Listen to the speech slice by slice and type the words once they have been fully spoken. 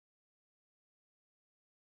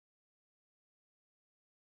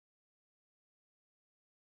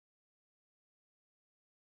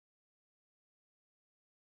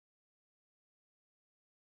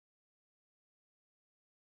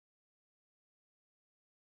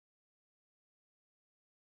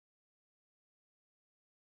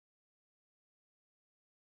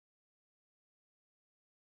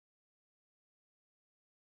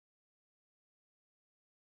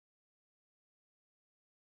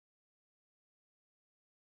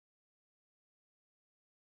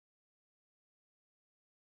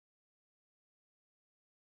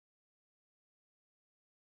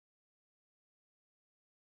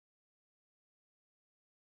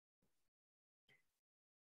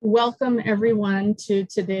Welcome everyone to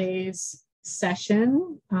today's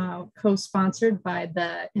session, co-sponsored by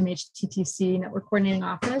the MHTTC Network Coordinating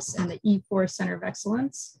Office and the E4 Center of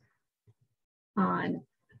Excellence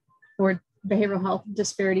for behavioral health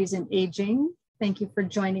disparities in aging. Thank you for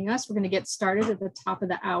joining us. We're going to get started at the top of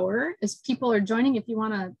the hour. As people are joining, if you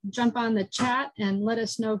want to jump on the chat and let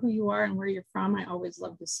us know who you are and where you're from, I always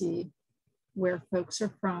love to see where folks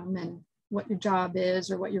are from and what your job is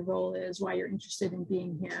or what your role is, why you're interested in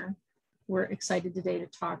being here. We're excited today to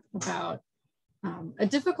talk about a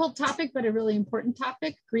difficult topic, but a really important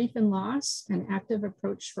topic, grief and loss, an active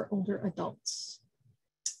approach for older adults.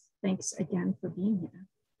 Thanks again for being here.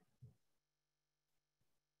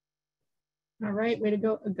 All right, way to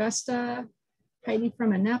go, Augusta. Heidi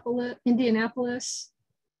from Indianapolis.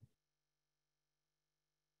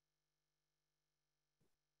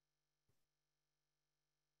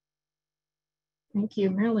 Thank you,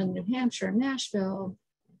 Maryland, New Hampshire, Nashville,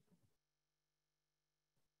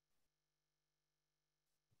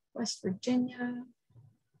 West Virginia,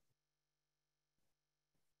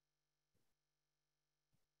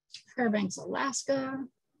 Fairbanks, Alaska.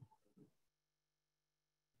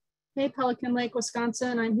 Hey, Pelican Lake,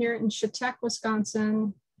 Wisconsin. I'm here in Chautauqua,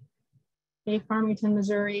 Wisconsin. Hey, Farmington,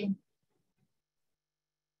 Missouri.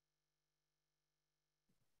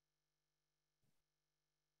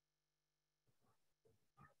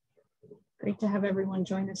 Great to have everyone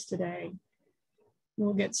join us today.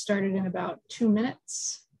 We'll get started in about 2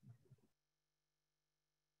 minutes.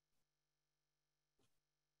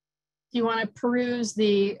 If you want to peruse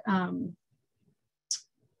the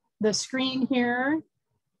screen here,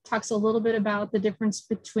 talks a little bit about the difference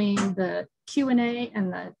between the Q&A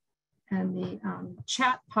and the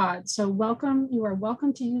chat pod. So you are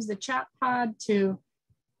welcome to use the chat pod to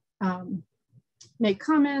make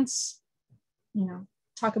comments,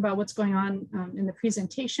 talk about what's going on in the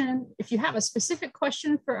presentation. If you have a specific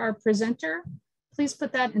question for our presenter, please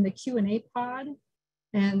put that in the Q&A pod.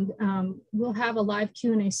 And we'll have a live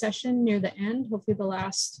Q&A session near the end, hopefully the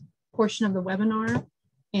last portion of the webinar.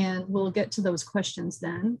 And we'll get to those questions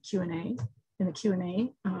then, in the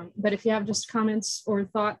Q&A. But if you have just comments or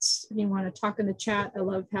thoughts, you want to talk in the chat, I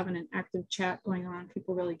love having an active chat going on,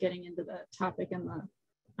 people really getting into the topic, and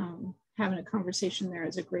having a conversation there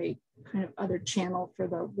is a great kind of other channel for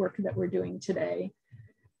the work that we're doing today.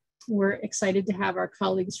 We're excited to have our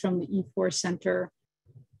colleagues from the E4 Center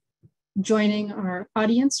joining our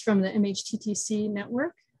audience from the MHTTC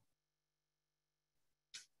network.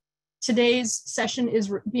 Today's session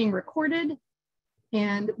is being recorded,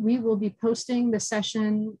 and we will be posting the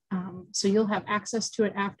session, so you'll have access to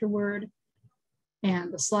it afterward,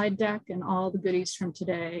 and the slide deck and all the goodies from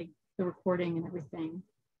today, the recording and everything.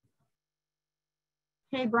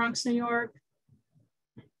 Hey, Bronx, New York,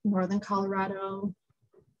 Northern Colorado,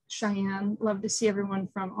 Cheyenne. Love to see everyone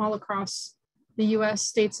from all across the US,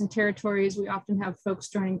 states and territories. We often have folks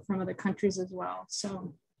joining from other countries as well.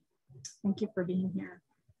 So thank you for being here.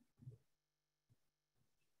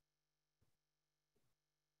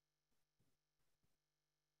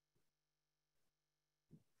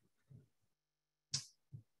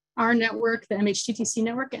 Our network, the MHTTC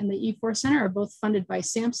network and the E4 Center, are both funded by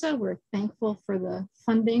SAMHSA. We're thankful for the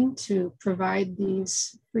funding to provide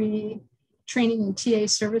these free training and TA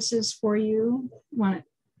services for you.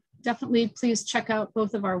 Definitely please check out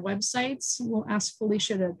both of our websites. We'll ask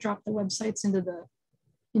Felicia to drop the websites into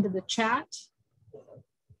the chat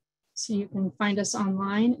so you can find us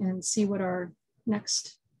online and see what our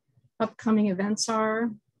next upcoming events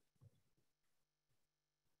are.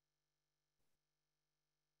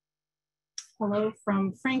 Hello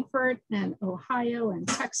from Frankfurt and Ohio and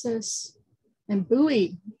Texas and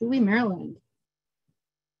Bowie, Maryland.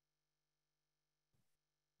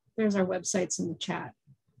 There's our websites in the chat.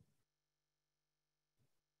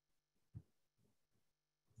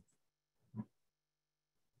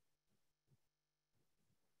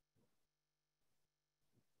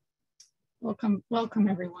 Welcome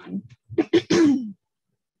everyone.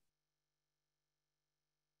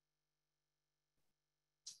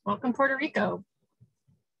 Welcome, Puerto Rico.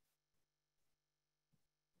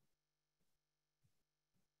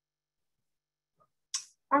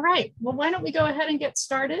 All right, well, why don't we go ahead and get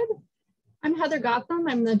started? I'm Heather Gotham.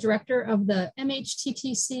 I'm the director of the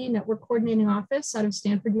MHTTC Network Coordinating Office out of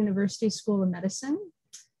Stanford University School of Medicine.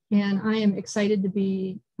 And I am excited to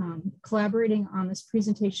be collaborating on this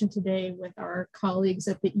presentation today with our colleagues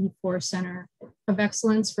at the E4 Center of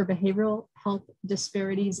Excellence for Behavioral Health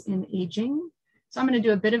Disparities in Aging. So I'm going to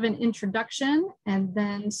do a bit of an introduction and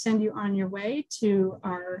then send you on your way to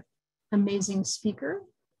our amazing speaker.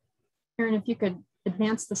 Erin, if you could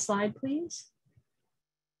advance the slide, please.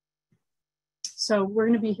 So we're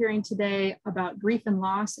going to be hearing today about grief and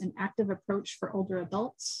loss and active approach for older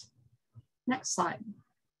adults. Next slide.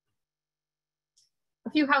 A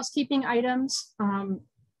few housekeeping items.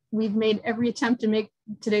 We've made every attempt to make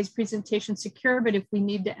today's presentation secure, but if we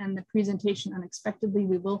need to end the presentation unexpectedly,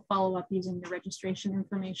 we will follow up using the registration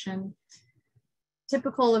information.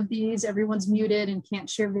 Typical of these, everyone's muted and can't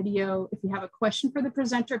share video. If you have a question for the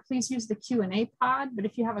presenter, please use the Q&A pod, but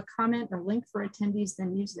if you have a comment or link for attendees,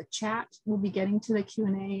 then use the chat. We'll be getting to the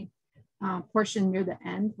Q&A portion near the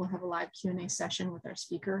end. We'll have a live Q&A session with our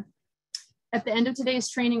speaker. At the end of today's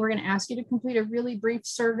training, we're going to ask you to complete a really brief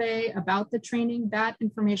survey about the training. That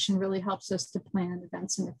information really helps us to plan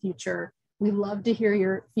events in the future. We love to hear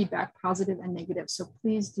your feedback, positive and negative, so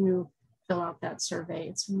please do fill out that survey.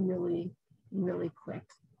 It's really quick.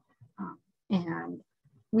 And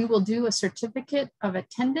we will do a certificate of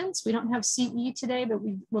attendance. We don't have CE today, but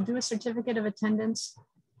we will do a certificate of attendance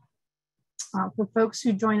for folks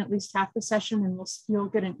who join at least half the session, and you'll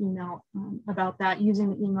get an email about that using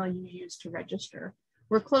the email you use to register.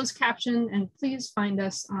 We're closed caption, and please find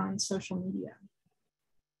us on social media.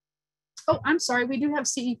 Oh, I'm sorry, we do have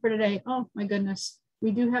CE for today. Oh my goodness,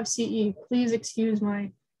 we do have CE. Please excuse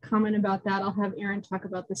my comment about that. I'll have Erin talk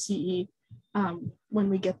about the CE when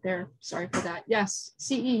we get there. Sorry for that. Yes,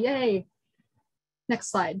 CE, yay.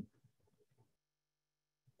 Next slide.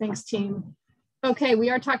 Thanks, team. Okay, we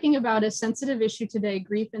are talking about a sensitive issue today,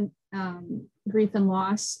 grief and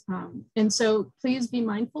loss. And so please be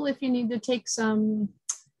mindful if you need to take some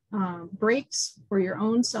breaks for your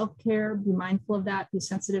own self-care. Be mindful of that. Be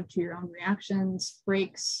sensitive to your own reactions.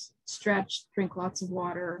 Breaks, stretch, drink lots of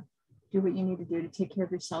water. Do what you need to do to take care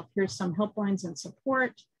of yourself. Here's some helplines and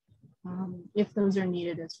support if those are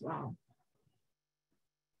needed as well.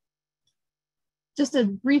 Just a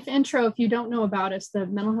brief intro, if you don't know about us, the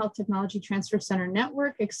Mental Health Technology Transfer Center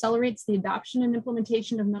Network accelerates the adoption and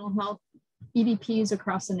implementation of mental health EDPs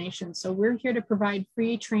across the nation. So we're here to provide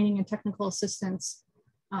free training and technical assistance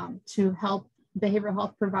to help behavioral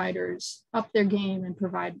health providers up their game and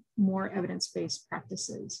provide more evidence-based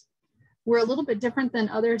practices. We're a little bit different than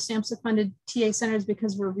other SAMHSA-funded TA centers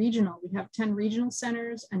because we're regional. We have 10 regional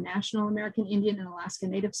centers, a national American Indian and Alaska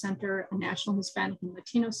Native Center, a national Hispanic and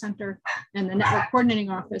Latino Center, and the Network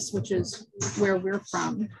Coordinating Office, which is where we're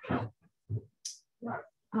from.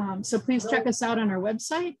 So please check us out on our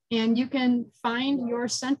website, and you can find your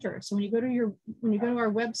center. So when you go to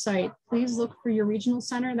our website, please look for your regional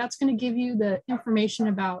center. That's going to give you the information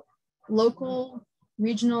about local,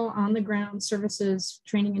 regional, on-the-ground services,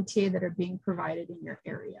 training, and TA that are being provided in your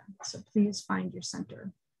area. So please find your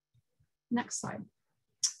center. Next slide.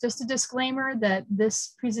 Just a disclaimer that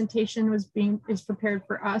this presentation is prepared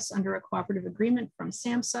for us under a cooperative agreement from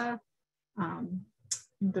SAMHSA.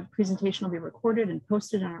 The presentation will be recorded and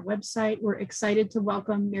posted on our website. We're excited to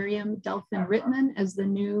welcome Miriam Delphin-Rittman as the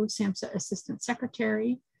new SAMHSA Assistant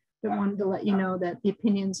Secretary. But wanted to let you know that the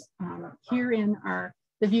opinions herein are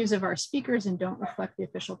the views of our speakers and don't reflect the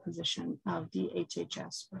official position of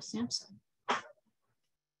DHHS or SAMHSA.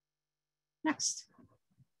 Next,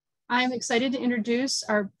 I'm excited to introduce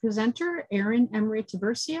our presenter, Erin Emery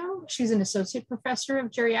Tiburcio. She's an associate professor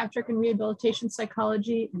of geriatric and rehabilitation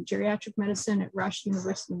psychology and geriatric medicine at Rush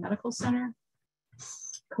University Medical Center,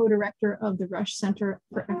 co-director of the Rush Center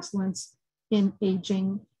for Excellence in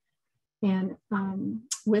Aging, and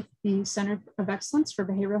with the Center of Excellence for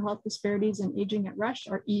Behavioral Health Disparities and Aging at Rush,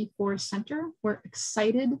 our E4 Center. We're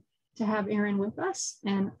excited to have Erin with us,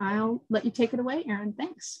 and I'll let you take it away, Erin.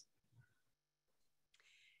 Thanks.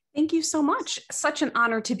 Thank you so much. Such an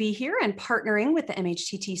honor to be here and partnering with the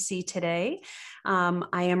MHTTC today.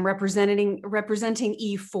 I am representing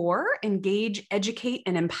E4, Engage, Educate,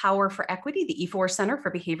 and Empower for Equity, the E4 Center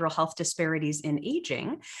for Behavioral Health Disparities in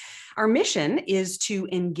Aging. Our mission is to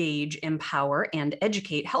engage, empower, and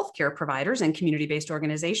educate healthcare providers and community-based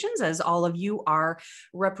organizations, as all of you are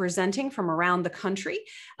representing from around the country,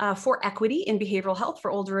 for equity in behavioral health for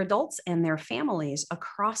older adults and their families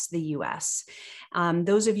across the U.S.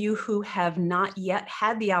 Those of you who have not yet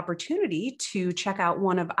had the opportunity to check out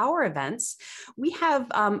one of our events, we have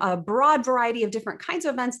a broad variety of different kinds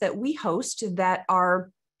of events that we host that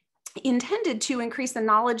are intended to increase the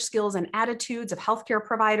knowledge, skills, and attitudes of healthcare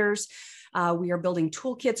providers. We are building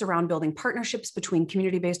toolkits around building partnerships between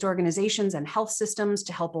community-based organizations and health systems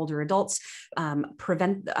to help older adults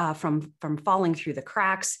prevent from falling through the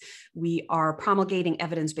cracks. We are promulgating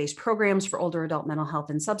evidence-based programs for older adult mental health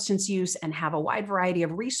and substance use, and have a wide variety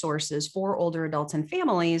of resources for older adults and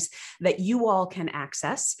families that you all can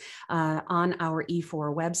access on our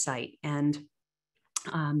E4 website. And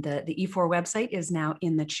The E4 website is now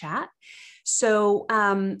in the chat. So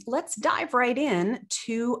let's dive right in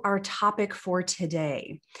to our topic for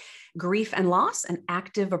today: grief and loss, an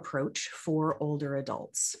active approach for older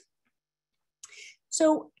adults.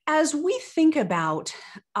 So as we think about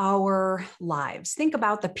our lives, think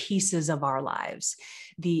about the pieces of our lives,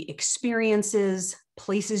 the experiences,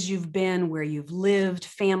 places you've been, where you've lived,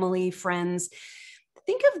 family, friends.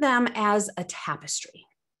 Think of them as a tapestry,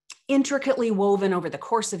 intricately woven over the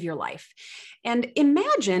course of your life. And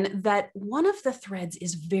imagine that one of the threads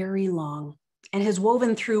is very long and has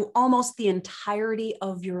woven through almost the entirety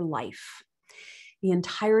of your life, the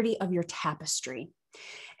entirety of your tapestry.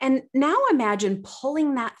 And now imagine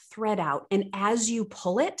pulling that thread out. And as you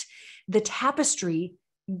pull it, the tapestry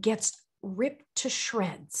gets ripped to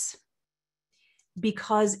shreds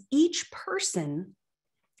because each person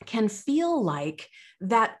can feel like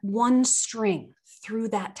that one string through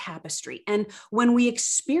that tapestry. And when we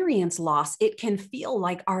experience loss, it can feel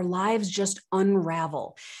like our lives just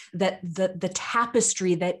unravel, that the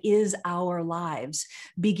tapestry that is our lives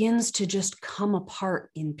begins to just come apart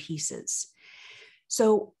in pieces.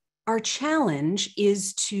 So our challenge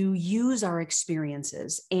is to use our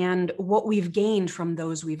experiences and what we've gained from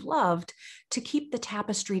those we've loved to keep the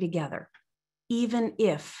tapestry together, even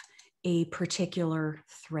if a particular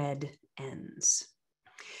thread ends.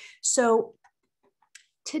 So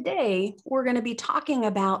today, we're going to be talking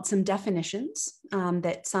about some definitions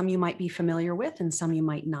that some you might be familiar with and some you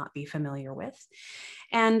might not be familiar with.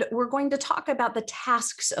 And we're going to talk about the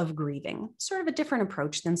tasks of grieving, sort of a different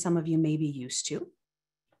approach than some of you may be used to.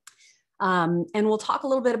 And we'll talk a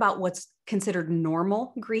little bit about what's considered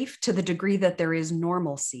normal grief to the degree that there is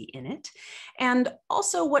normalcy in it, and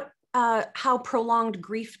also how prolonged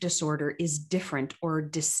grief disorder is different or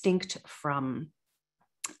distinct from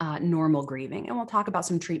normal grieving. And we'll talk about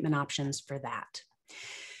some treatment options for that.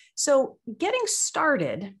 So getting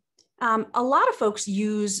started, a lot of folks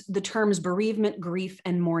use the terms bereavement, grief,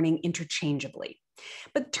 and mourning interchangeably.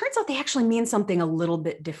 But it turns out they actually mean something a little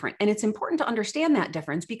bit different. And it's important to understand that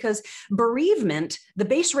difference because bereavement, the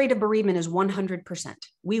base rate of bereavement is 100%.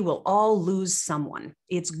 We will all lose someone.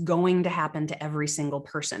 It's going to happen to every single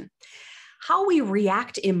person. How we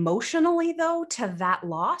react emotionally, though, to that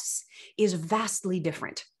loss is vastly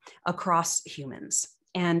different across humans.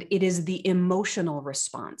 And it is the emotional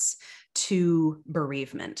response to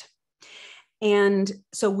bereavement. And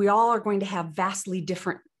so we all are going to have vastly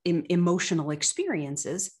different emotional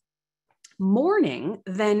experiences. Mourning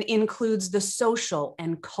then includes the social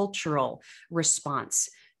and cultural response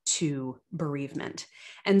to bereavement.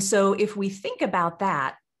 And so if we think about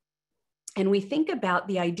that, and we think about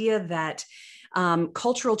the idea that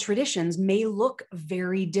cultural traditions may look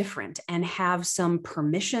very different and have some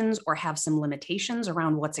permissions or have some limitations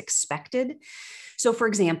around what's expected. So for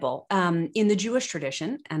example, in the Jewish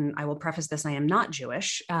tradition, and I will preface this, I am not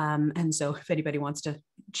Jewish. And so if anybody wants to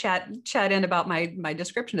chat in about my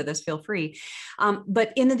description of this, feel free.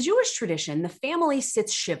 But in the Jewish tradition, the family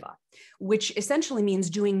sits Shiva, which essentially means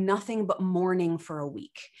doing nothing but mourning for a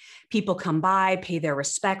week. People come by, pay their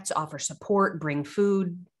respects, offer support, bring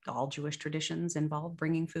food. All Jewish traditions involve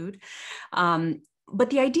bringing food. But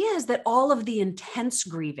the idea is that all of the intense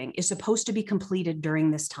grieving is supposed to be completed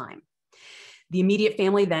during this time. The immediate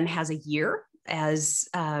family then has a year as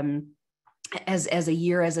an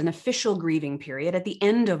official grieving period, at the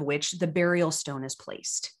end of which the burial stone is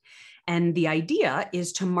placed. And the idea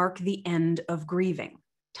is to mark the end of grieving,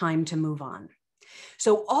 time to move on.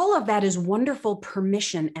 So all of that is wonderful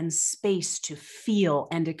permission and space to feel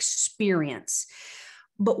and experience.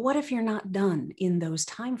 But what if you're not done in those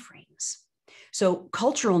timeframes? So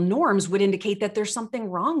cultural norms would indicate that there's something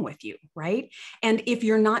wrong with you, right? And if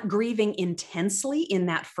you're not grieving intensely in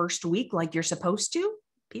that first week like you're supposed to,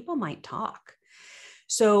 people might talk.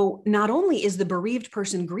 So not only is the bereaved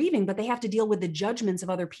person grieving, but they have to deal with the judgments of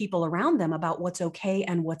other people around them about what's okay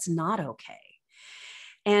and what's not okay.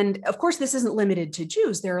 And of course, this isn't limited to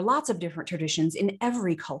Jews. There are lots of different traditions in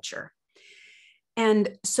every culture.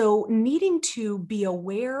 And so needing to be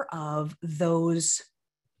aware of those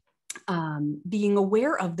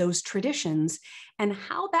traditions and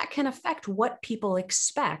how that can affect what people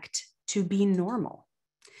expect to be normal.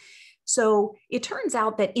 So it turns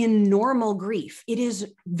out that in normal grief, it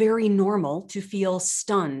is very normal to feel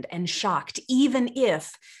stunned and shocked, even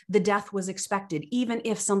if the death was expected, even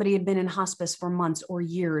if somebody had been in hospice for months or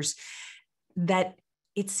years, that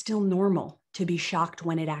it's still normal to be shocked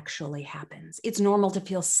when it actually happens. It's normal to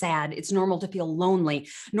feel sad. It's normal to feel lonely,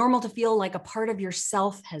 normal to feel like a part of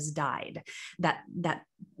yourself has died, that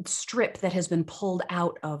strip that has been pulled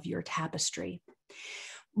out of your tapestry.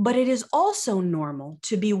 But it is also normal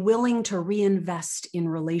to be willing to reinvest in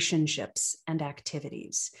relationships and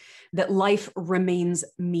activities, that life remains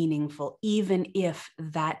meaningful, even if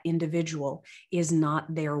that individual is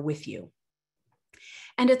not there with you.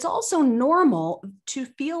 And it's also normal to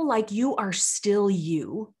feel like you are still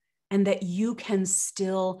you and that you can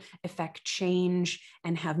still affect change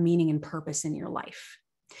and have meaning and purpose in your life.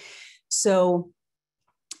 So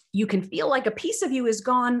you can feel like a piece of you is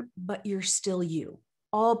gone, but you're still you.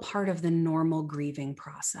 All part of the normal grieving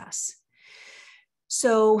process.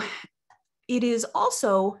 So it is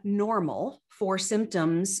also normal for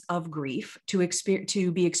symptoms of grief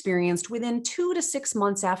to be experienced within 2 to 6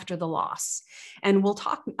 months after the loss. And we'll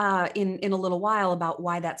talk in a little while about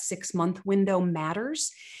why that 6-month window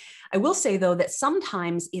matters. I will say, though, that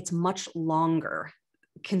sometimes it's much longer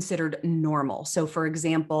considered normal. So, for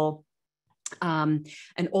example, an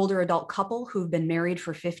older adult couple who've been married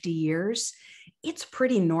for 50 years, it's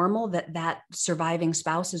pretty normal that that surviving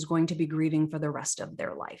spouse is going to be grieving for the rest of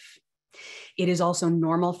their life. It is also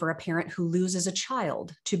normal for a parent who loses a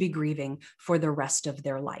child to be grieving for the rest of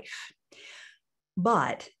their life.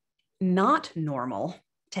 But not normal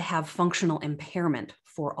to have functional impairment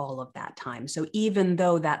for all of that time. So even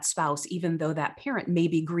though that spouse, even though that parent may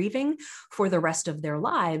be grieving for the rest of their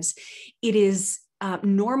lives, it is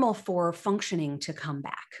normal for functioning to come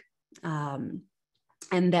back.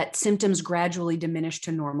 And that symptoms gradually diminish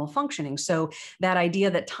to normal functioning. So that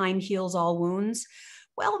idea that time heals all wounds,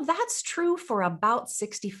 well, that's true for about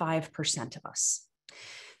 65% of us.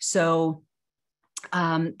 So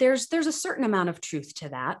there's a certain amount of truth to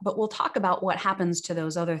that, but we'll talk about what happens to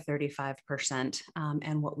those other 35%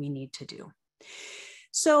 and what we need to do.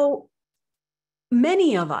 So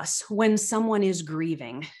many of us, when someone is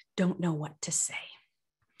grieving, don't know what to say.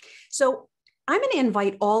 So I'm going to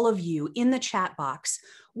invite all of you in the chat box.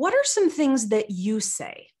 What are some things that you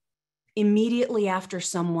say immediately after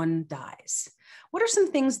someone dies? What are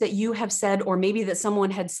some things that you have said, or maybe that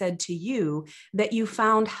someone had said to you, that you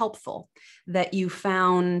found helpful, that you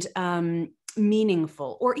found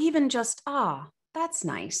meaningful, or even just, that's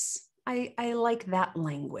nice. I like that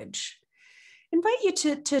language. Invite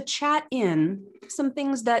you to chat in some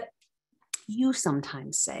things that you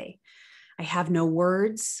sometimes say. I have no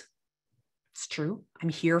words. It's true. I'm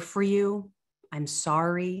here for you. I'm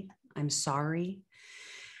sorry. I'm sorry.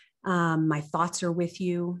 My thoughts are with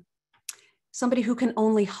you. Somebody who can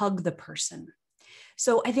only hug the person.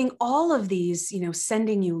 So I think all of these,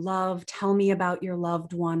 sending you love, tell me about your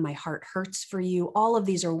loved one, my heart hurts for you. All of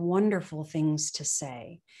these are wonderful things to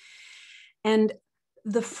say. And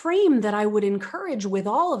the frame that I would encourage with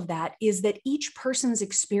all of that is that each person's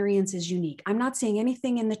experience is unique. I'm not saying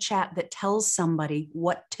anything in the chat that tells somebody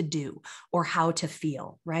what to do or how to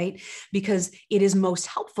feel, right? Because it is most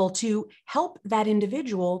helpful to help that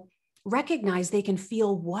individual recognize they can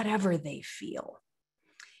feel whatever they feel.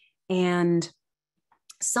 And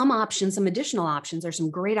some additional options, there's some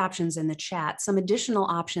great options in the chat. Some additional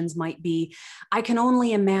options might be, I can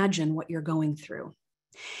only imagine what you're going through.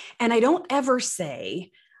 And I don't ever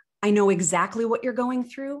say, I know exactly what you're going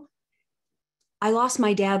through. I lost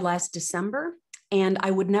my dad last December, and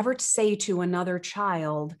I would never say to another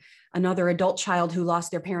adult child who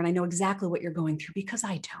lost their parent, I know exactly what you're going through, because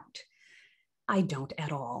I don't. I don't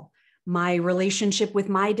at all. My relationship with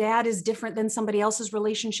my dad is different than somebody else's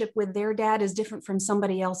relationship with their dad is different from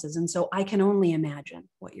somebody else's. And so I can only imagine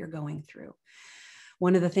what you're going through.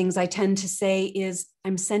 One of the things I tend to say is,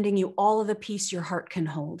 I'm sending you all of the peace your heart can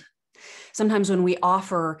hold. Sometimes when we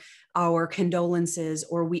offer our condolences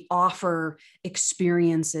or we offer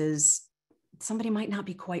experiences, somebody might not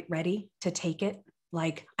be quite ready to take it.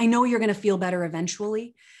 Like, I know you're going to feel better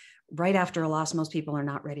eventually. Right after a loss, most people are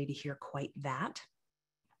not ready to hear quite that.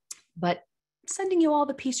 But sending you all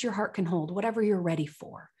the peace your heart can hold, whatever you're ready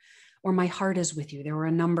for, or my heart is with you. There were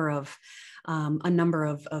a number of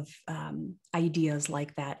ideas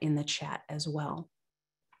like that in the chat as well.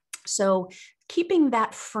 So keeping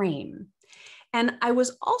that frame. And I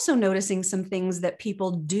was also noticing some things that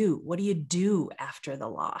people do. What do you do after the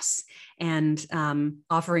loss? And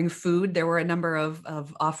offering food. There were a number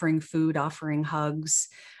of offering food, offering hugs,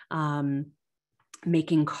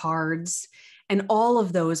 making cards. And all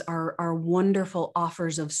of those are wonderful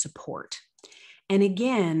offers of support. And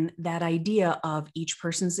again, that idea of each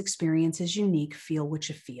person's experience is unique, feel what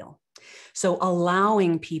you feel. So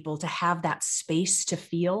allowing people to have that space to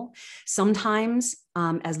feel, sometimes,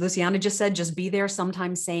 as Luciana just said, just be there,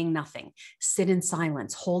 sometimes saying nothing, sit in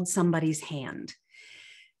silence, hold somebody's hand,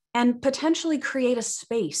 and potentially create a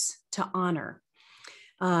space to honor.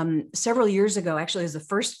 Several years ago, actually, as the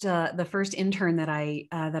first intern that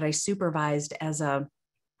I supervised as a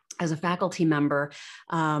as a faculty member,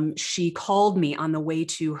 she called me on the way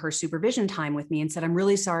to her supervision time with me and said, "I'm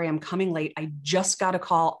really sorry, I'm coming late. I just got a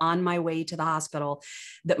call on my way to the hospital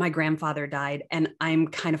that my grandfather died, and I'm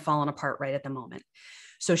kind of falling apart right at the moment."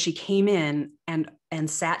 So she came in and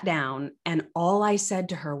sat down, and all I said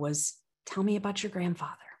to her was, "Tell me about your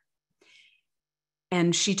grandfather."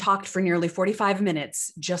 And she talked for nearly 45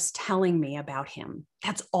 minutes just telling me about him.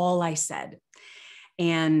 That's all I said.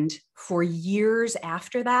 And for years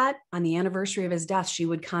after that, on the anniversary of his death, she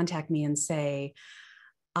would contact me and say,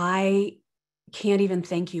 "I can't even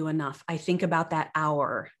thank you enough. I think about that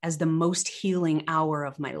hour as the most healing hour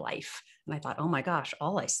of my life." And I thought, oh my gosh,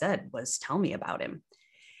 all I said was tell me about him.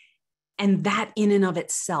 And that in and of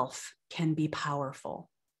itself can be powerful.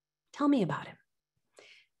 Tell me about him.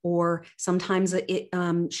 Or sometimes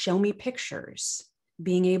show me pictures,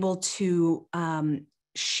 being able to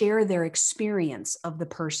share their experience of the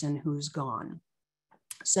person who's gone.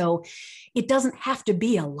 So it doesn't have to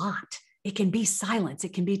be a lot. It can be silence.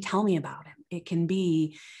 It can be tell me about him. It can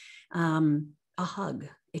be a hug.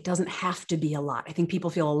 It doesn't have to be a lot. I think people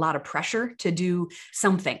feel a lot of pressure to do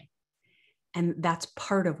something. And that's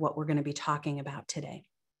part of what we're going to be talking about today.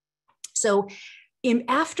 So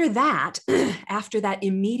after that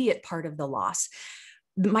immediate part of the loss,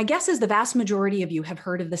 my guess is the vast majority of you have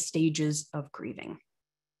heard of the stages of grieving,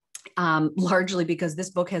 largely because this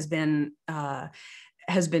book has been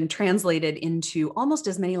translated into almost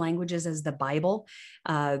as many languages as the Bible.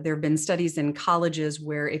 There have been studies in colleges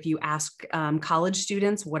where if you ask college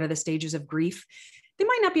students, what are the stages of grief, they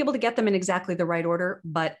might not be able to get them in exactly the right order,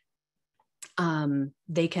 but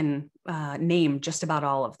they can name just about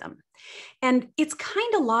all of them. And it's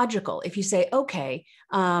kind of logical if you say, okay,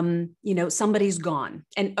 somebody's gone.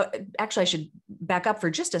 And actually, I should back up for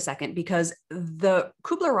just a second, because the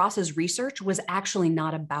Kubler-Ross's research was actually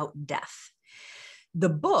not about death. The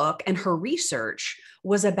book and her research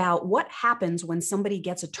was about what happens when somebody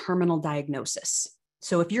gets a terminal diagnosis.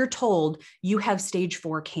 So if you're told you have stage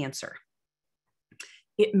 4 cancer,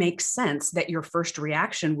 it makes sense that your first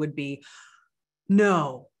reaction would be,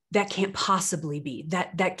 no, that can't possibly be,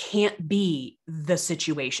 that can't be the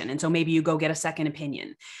situation. And so maybe you go get a second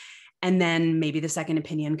opinion. And then maybe the second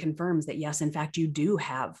opinion confirms that, yes, in fact, you do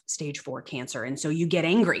have stage 4 cancer. And so you get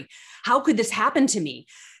angry. How could this happen to me?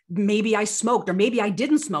 Maybe I smoked, or maybe I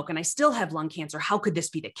didn't smoke and I still have lung cancer. How could this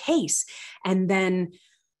be the case? And then,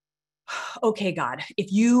 okay, God,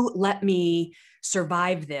 if you let me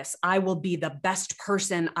survive this, I will be the best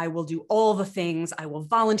person. I will do all the things. I will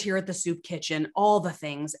volunteer at the soup kitchen, all the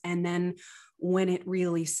things. And then when it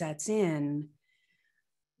really sets in,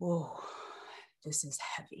 whoa, this is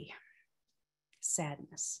heavy.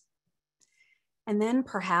 Sadness. And then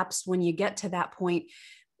perhaps when you get to that point,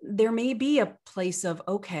 there may be a place of,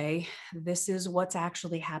 okay, this is what's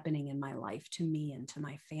actually happening in my life to me and to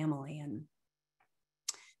my family. And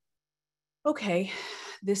okay,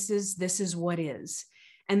 this is what is.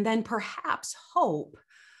 And then perhaps hope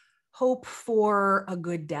for a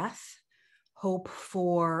good death, hope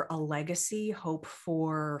for a legacy, hope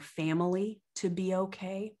for family to be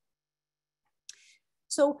okay.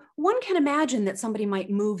 So one can imagine that somebody might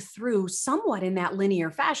move through somewhat in that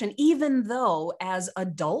linear fashion, even though as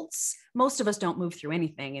adults, most of us don't move through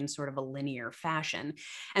anything in sort of a linear fashion.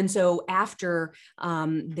 And so after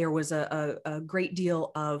there was a great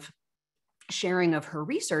deal of sharing of her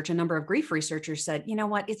research, a number of grief researchers said, you know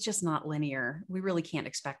what, it's just not linear. We really can't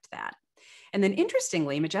expect that. And then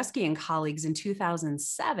interestingly, Majeski and colleagues in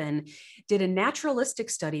 2007 did a naturalistic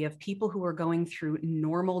study of people who were going through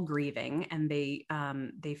normal grieving, and they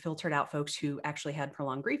filtered out folks who actually had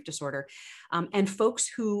prolonged grief disorder, and folks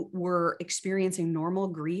who were experiencing normal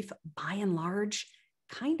grief, by and large,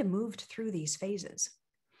 kind of moved through these phases.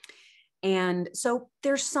 And so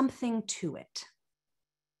there's something to it.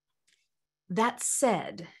 That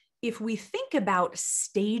said, if we think about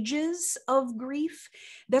stages of grief,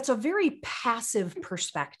 that's a very passive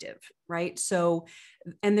perspective, right? So,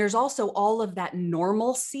 and there's also all of that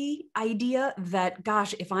normalcy idea that,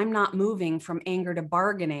 gosh, if I'm not moving from anger to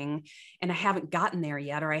bargaining and I haven't gotten there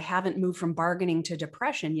yet, or I haven't moved from bargaining to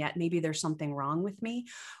depression yet, maybe there's something wrong with me,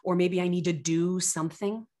 or maybe I need to do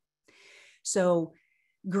something. So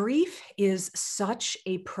grief is such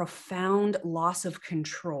a profound loss of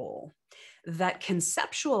control that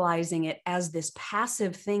conceptualizing it as this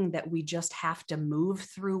passive thing that we just have to move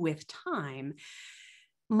through with time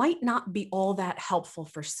might not be all that helpful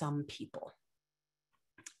for some people.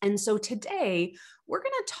 And so today, we're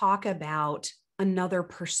going to talk about another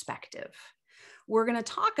perspective. We're going to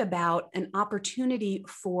talk about an opportunity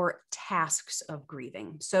for tasks of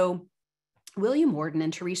grieving. So William Worden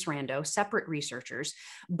and Therese Rando, separate researchers,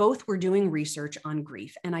 both were doing research on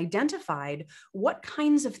grief and identified what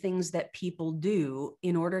kinds of things that people do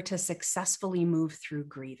in order to successfully move through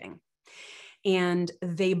grieving. And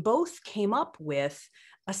they both came up with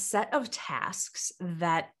a set of tasks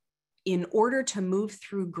that, in order to move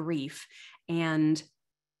through grief and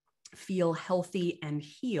feel healthy and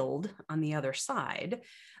healed on the other side,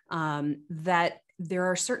 that there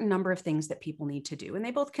are a certain number of things that people need to do. And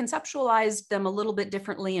they both conceptualized them a little bit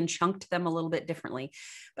differently and chunked them a little bit differently.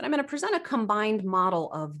 But I'm going to present a combined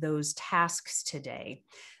model of those tasks today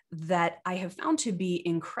that I have found to be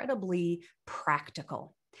incredibly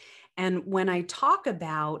practical. And when I talk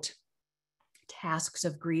about tasks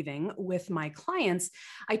of grieving with my clients,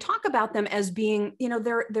 I talk about them as being,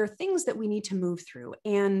 they're things that we need to move through.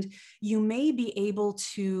 And you may be able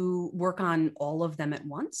to work on all of them at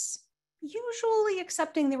once. Usually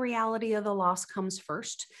accepting the reality of the loss comes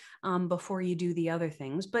first before you do the other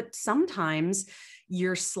things. But sometimes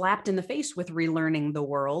you're slapped in the face with relearning the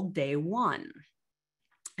world day one.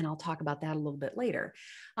 And I'll talk about that a little bit later.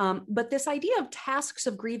 But this idea of tasks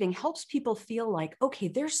of grieving helps people feel like, okay,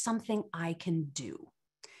 there's something I can do.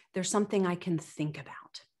 There's something I can think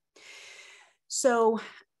about. So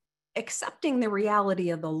accepting the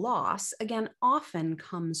reality of the loss, again, often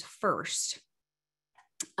comes first,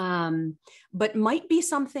 but might be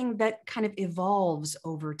something that kind of evolves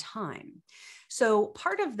over time. So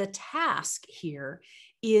part of the task here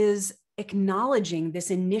is acknowledging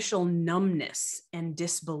this initial numbness and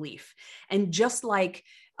disbelief. And just like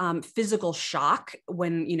physical shock,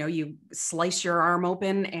 when you slice your arm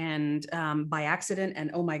open and by accident,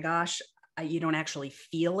 and oh my gosh, you don't actually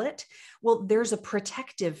feel it. Well, there's a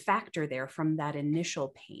protective factor there from that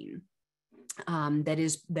initial pain that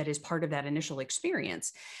is part of that initial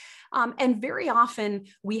experience. And very often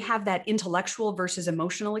we have that intellectual versus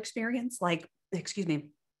emotional experience.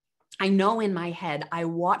 I know in my head, I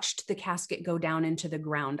watched the casket go down into the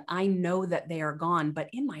ground. I know that they are gone, but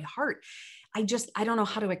in my heart, I don't know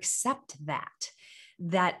how to accept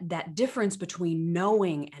that difference between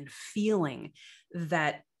knowing and feeling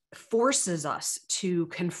that forces us to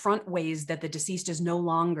confront ways that the deceased is no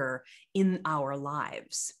longer in our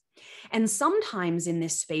lives. And sometimes in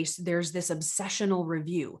this space, there's this obsessional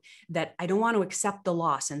review that I don't want to accept the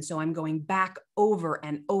loss. And so I'm going back over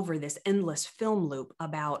and over this endless film loop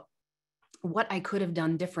about what I could have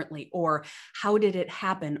done differently, or how did it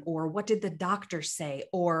happen, or what did the doctor say,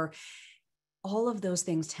 or all of those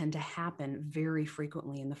things tend to happen very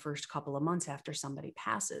frequently in the first couple of months after somebody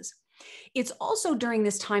passes. It's also during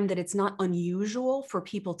this time that it's not unusual for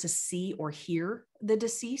people to see or hear the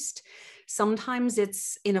deceased. Sometimes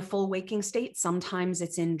it's in a full waking state, sometimes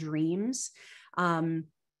it's in dreams. And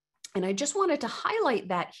I just wanted to highlight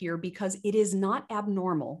that here because it is not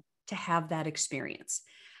abnormal to have that experience.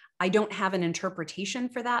 I don't have an interpretation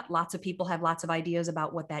for that. Lots of people have lots of ideas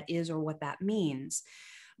about what that is or what that means.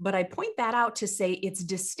 But I point that out to say it's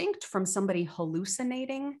distinct from somebody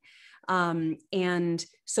hallucinating. And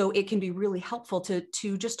so it can be really helpful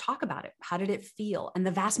to just talk about it. How did it feel? And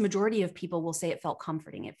the vast majority of people will say it felt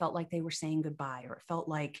comforting. It felt like they were saying goodbye, or it felt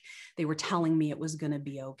like they were telling me it was going to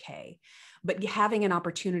be okay. But having an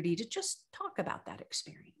opportunity to just talk about that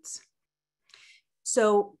experience.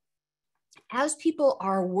 So as people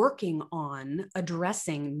are working on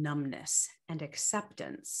addressing numbness and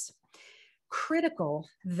acceptance, critical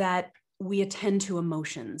that we attend to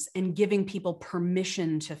emotions and giving people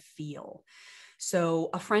permission to feel. So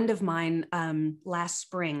a friend of mine last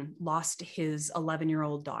spring lost his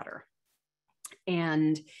 11-year-old daughter,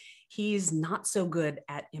 and he's not so good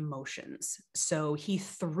at emotions. So he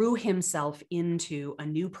threw himself into a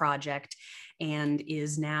new project and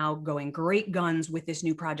is now going great guns with this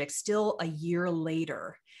new project still a year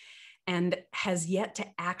later, and has yet to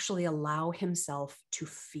actually allow himself to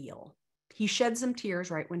feel. He shed some tears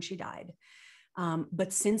right when she died,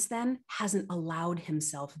 but since then hasn't allowed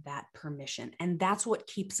himself that permission. And that's what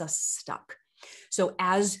keeps us stuck. So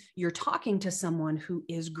as you're talking to someone who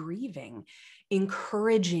is grieving,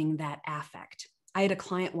 encouraging that affect. I had a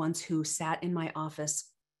client once who sat in my office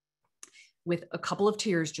with a couple of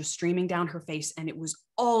tears just streaming down her face, and it was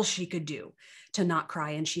all she could do to not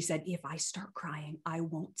cry. And she said, if I start crying, I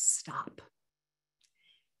won't stop.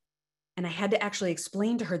 And I had to actually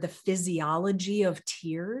explain to her the physiology of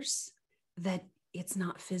tears, that it's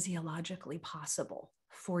not physiologically possible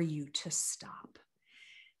for you to stop.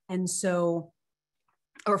 And so,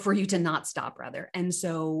 or for you to not stop rather. And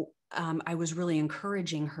so I was really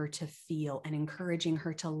encouraging her to feel and encouraging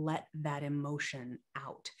her to let that emotion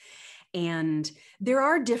out. And there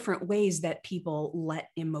are different ways that people let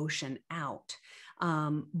emotion out.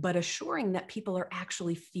 but assuring that people are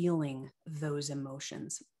actually feeling those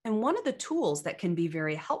emotions. And one of the tools that can be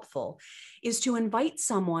very helpful is to invite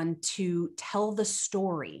someone to tell the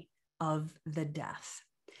story of the death.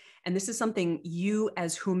 And this is something you,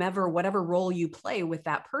 as whomever, whatever role you play with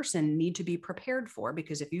that person, need to be prepared for,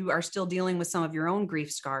 because if you are still dealing with some of your own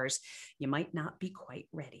grief scars, you might not be quite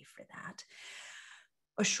ready for that.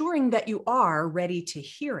 Assuring that you are ready to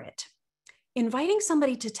hear it. Inviting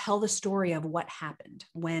somebody to tell the story of what happened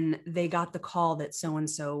when they got the call that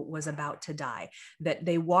so-and-so was about to die, that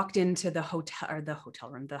they walked into the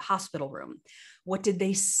hospital room. What did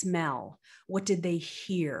they smell? What did they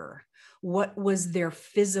hear? What was their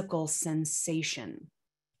physical sensation?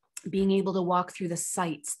 Being able to walk through the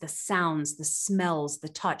sights, the sounds, the smells, the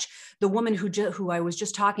touch. The woman who I was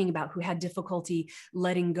just talking about, who had difficulty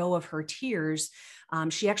letting go of her tears,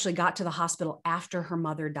 she actually got to the hospital after her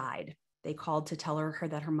mother died. They called to tell her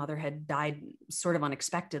that her mother had died sort of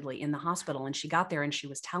unexpectedly in the hospital. And she got there and she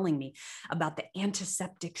was telling me about the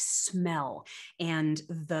antiseptic smell and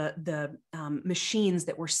the machines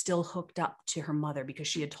that were still hooked up to her mother, because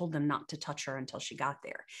she had told them not to touch her until she got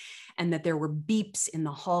there. And that there were beeps in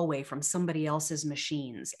the hallway from somebody else's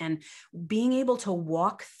machines. And being able to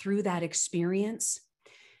walk through that experience,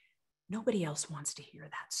 nobody else wants to hear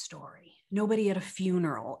that story. Nobody at a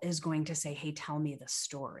funeral is going to say, hey, tell me the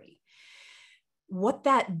story. What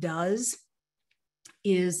that does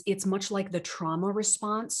is it's much like the trauma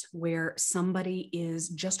response, where somebody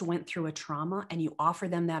just went through a trauma and you offer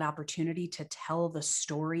them that opportunity to tell the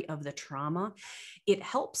story of the trauma. It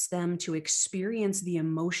helps them to experience the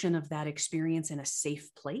emotion of that experience in a safe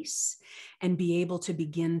place and be able to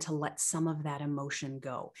begin to let some of that emotion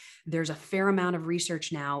go. There's a fair amount of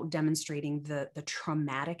research now demonstrating the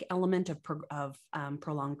traumatic element of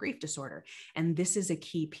prolonged grief disorder. And this is a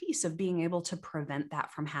key piece of being able to prevent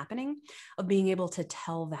that from happening, of being able to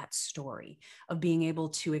tell that story, of being able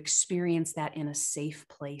to experience that in a safe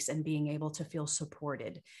place and being able to feel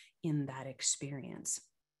supported in that experience.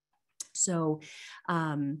 So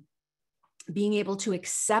being able to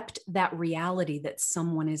accept that reality that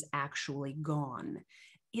someone is actually gone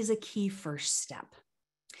is a key first step.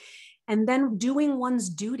 And then doing one's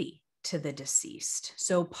duty to the deceased.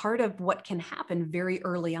 So part of what can happen very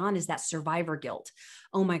early on is that survivor guilt.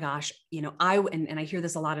 Oh my gosh, and I hear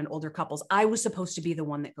this a lot in older couples. I was supposed to be the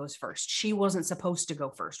one that goes first. She wasn't supposed to go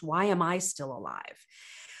first. Why am I still alive?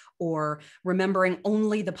 Or remembering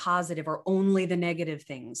only the positive or only the negative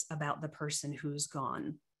things about the person who's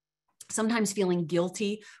gone. Sometimes feeling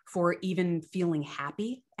guilty for even feeling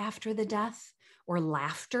happy after the death, or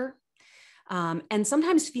laughter. And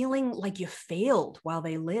sometimes feeling like you failed while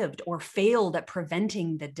they lived, or failed at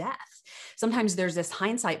preventing the death. Sometimes there's this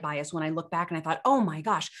hindsight bias when I look back and I thought, oh my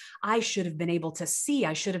gosh, I should have been able to see,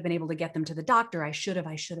 I should have been able to get them to the doctor. I should have.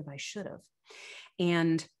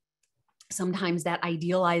 And sometimes that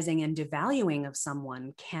idealizing and devaluing of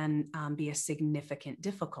someone can be a significant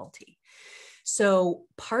difficulty. So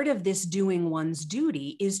part of this doing one's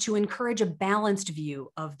duty is to encourage a balanced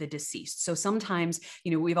view of the deceased. So sometimes,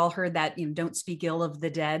 we've all heard that, don't speak ill of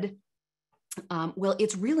the dead. Well,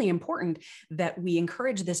 it's really important that we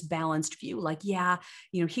encourage this balanced view. Like, yeah,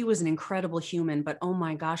 he was an incredible human, but oh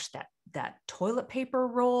my gosh, that toilet paper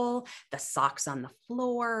roll, the socks on the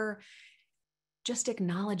floor, just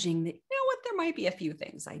acknowledging that, there might be a few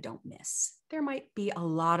things I don't miss. There might be a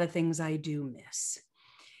lot of things I do miss.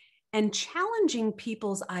 And challenging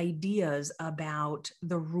people's ideas about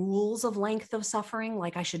the rules of length of suffering,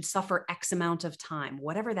 like I should suffer X amount of time,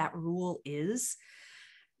 whatever that rule is,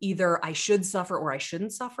 either I should suffer or I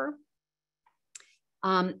shouldn't suffer.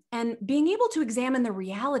 And being able to examine the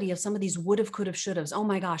reality of some of these would have, could have, should have. Oh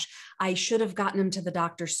my gosh, I should have gotten him to the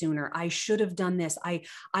doctor sooner. I should have done this.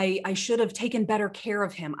 I should have taken better care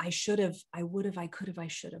of him. I should have, I would have, I could have, I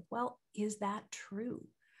should have. Well, is that true?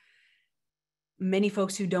 Many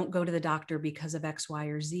folks who don't go to the doctor because of X, Y,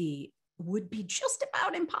 or Z would be just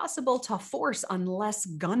about impossible to force unless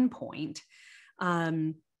gunpoint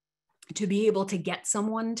to be able to get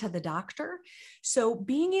someone to the doctor. So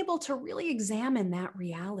being able to really examine that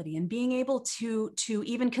reality and being able to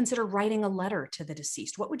even consider writing a letter to the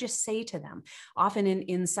deceased. What would you say to them? Often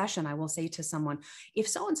in session, I will say to someone, if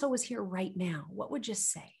so-and-so was here right now, what would you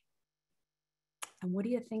say? And what do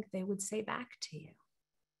you think they would say back to you?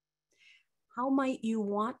 How might you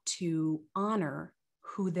want to honor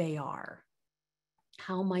who they are?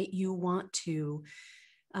 How might you want to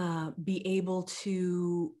be able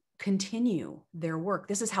to continue their work.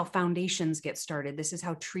 This is how foundations get started. This is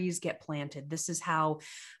how trees get planted. This is how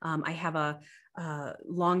I have a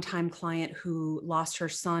longtime client who lost her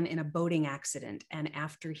son in a boating accident. And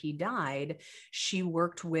after he died, she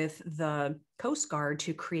worked with the Coast Guard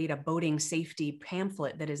to create a boating safety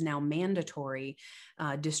pamphlet that is now mandatory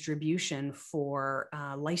distribution for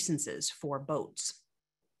licenses for boats.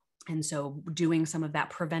 And so doing some of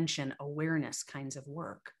that prevention awareness kinds of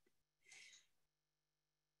work.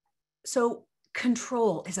 So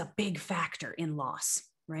control is a big factor in loss,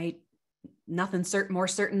 right? Nothing more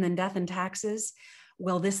certain than death and taxes.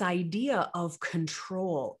 Well, this idea of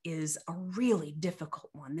control is a really difficult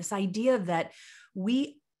one. This idea that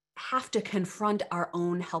we have to confront our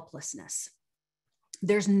own helplessness.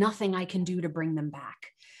 There's nothing I can do to bring them back,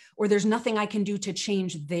 or there's nothing I can do to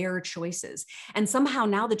change their choices. And somehow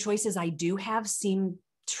now the choices I do have seem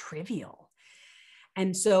trivial.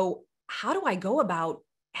 And so how do I go about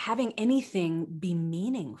having anything be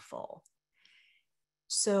meaningful?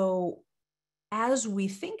 So as we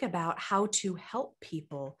think about how to help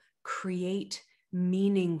people create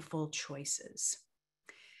meaningful choices,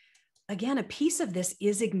 again, a piece of this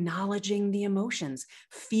is acknowledging the emotions,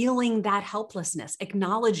 feeling that helplessness,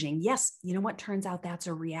 acknowledging, yes, you know what, turns out that's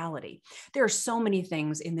a reality. There are so many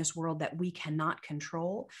things in this world that we cannot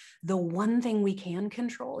control. The one thing we can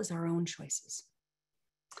control is our own choices.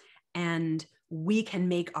 And we can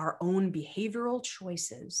make our own behavioral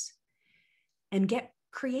choices and get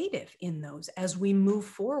creative in those as we move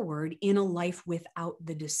forward in a life without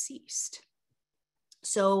the deceased.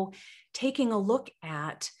 So taking a look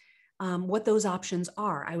at what those options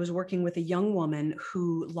are. I was working with a young woman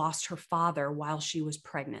who lost her father while she was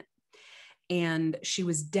pregnant. And she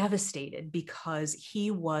was devastated because he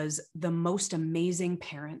was the most amazing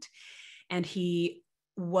parent. And he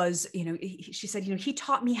was, she said, he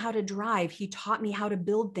taught me how to drive. He taught me how to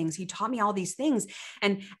build things. He taught me all these things.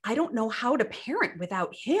 And I don't know how to parent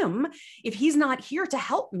without him. If he's not here to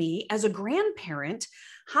help me as a grandparent,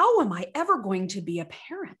 how am I ever going to be a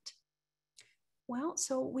parent? Well,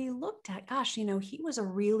 so we looked at, gosh, he was a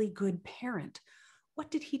really good parent.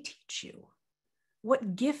 What did he teach you?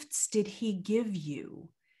 What gifts did he give you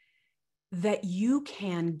that you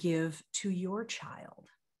can give to your child?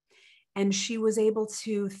 And she was able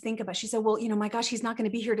to think about, she said, well, my gosh, he's not going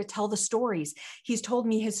to be here to tell the stories. He's told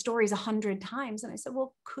me his stories 100 times. And I said,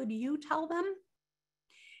 well, could you tell them?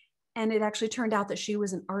 And it actually turned out that she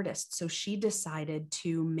was an artist. So she decided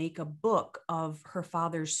to make a book of her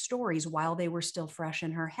father's stories while they were still fresh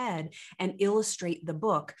in her head and illustrate the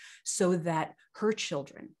book so that her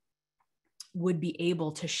children would be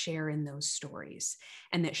able to share in those stories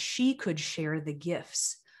and that she could share the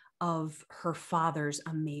gifts of her father's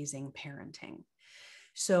amazing parenting.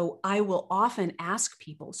 So I will often ask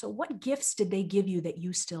people, so what gifts did they give you that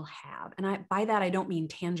you still have? And by that, I don't mean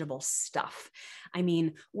tangible stuff. I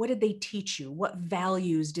mean, what did they teach you? What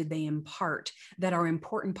values did they impart that are an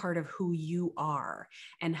important part of who you are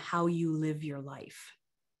and how you live your life?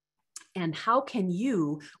 And how can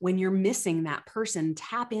you, when you're missing that person,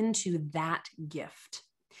 tap into that gift?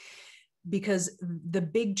 Because the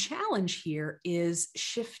big challenge here is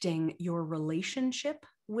shifting your relationship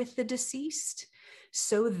with the deceased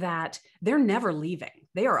so that they're never leaving.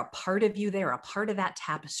 They are a part of you. They are a part of that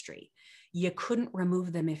tapestry. You couldn't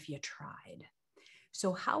remove them if you tried.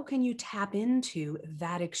 So how can you tap into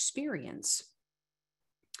that experience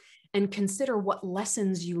and consider what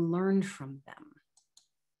lessons you learned from them?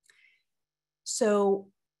 So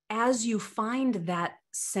as you find that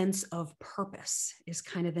sense of purpose is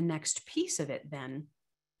kind of the next piece of it then,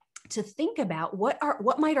 to think about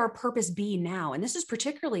what might our purpose be now. And this is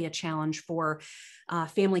particularly a challenge for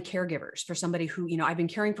family caregivers, for somebody who, I've been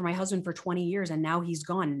caring for my husband for 20 years and now he's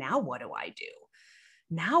gone. Now what do I do?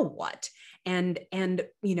 Now what? And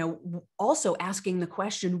also asking the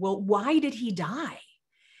question, well, why did he die?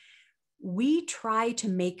 We try to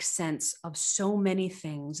make sense of so many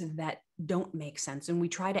things that don't make sense. And we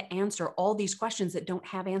try to answer all these questions that don't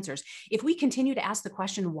have answers. If we continue to ask the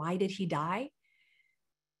question, why did he die?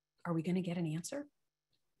 Are we going to get an answer?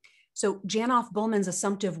 So Janoff Bullman's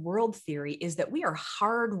assumptive world theory is that we are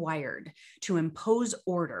hardwired to impose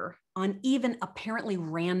order on even apparently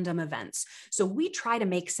random events. So we try to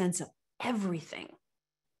make sense of everything,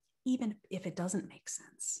 even if it doesn't make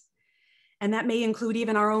sense. And that may include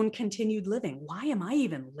even our own continued living. Why am I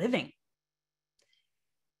even living?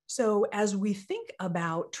 So as we think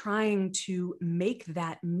about trying to make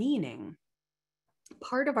that meaning,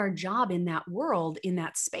 part of our job in that world, in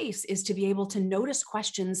that space, is to be able to notice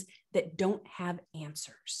questions that don't have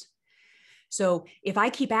answers. So if I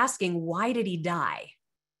keep asking, why did he die?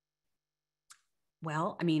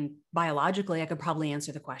 Well, I mean, biologically, I could probably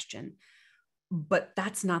answer the question, but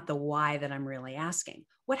that's not the why that I'm really asking.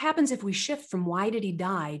 What happens if we shift from why did he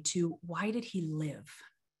die to why did he live?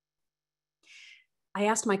 I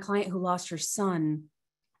asked my client who lost her son,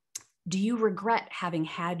 do you regret having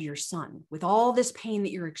had your son? With all this pain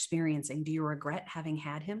that you're experiencing, do you regret having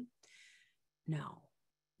had him? No,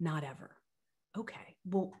 not ever. Okay,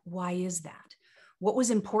 well, why is that? What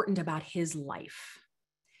was important about his life?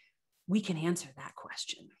 We can answer that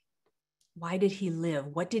question. Why did he live?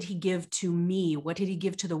 What did he give to me? What did he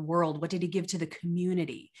give to the world? What did he give to the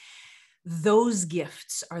community? Those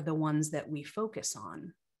gifts are the ones that we focus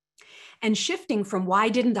on. And shifting from why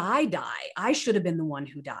didn't I die? I should have been the one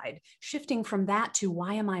who died. Shifting from that to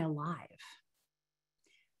why am I alive?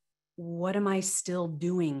 What am I still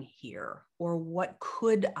doing here? Or what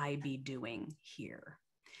could I be doing here?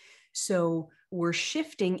 So we're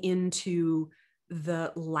shifting into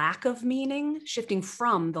the lack of meaning, shifting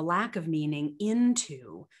from the lack of meaning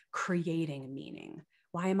into creating meaning.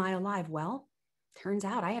 Why am I alive? Well, turns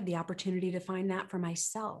out I have the opportunity to find that for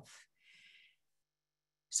myself.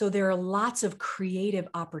 So there are lots of creative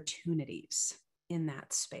opportunities in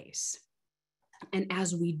that space. And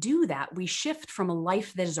as we do that, we shift from a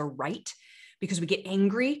life that is a right, because we get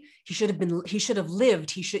angry. He should have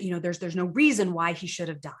lived. There's no reason why he should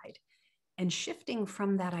have died. And shifting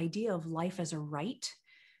from that idea of life as a right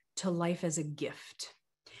to life as a gift.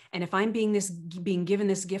 And if I'm being given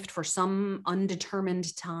this gift for some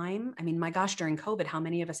undetermined time, I mean, my gosh, during COVID, how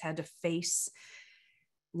many of us had to face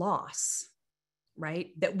loss, right?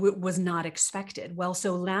 That was not expected. Well,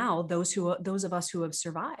 so now those of us who have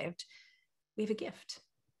survived, we have a gift.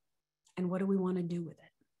 And what do we want to do with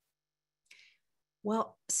it?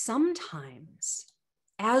 Well, sometimes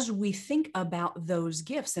as we think about those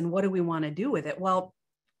gifts and what do we want to do with it? Well,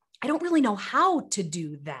 I don't really know how to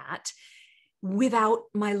do that without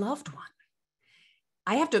my loved one.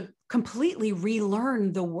 I have to completely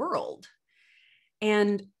relearn the world.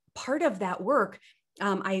 And part of that work,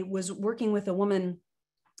 I was working with a woman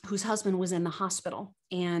whose husband was in the hospital,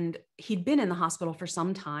 and he'd been in the hospital for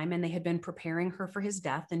some time, and they had been preparing her for his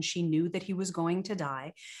death, and she knew that he was going to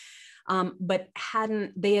die. But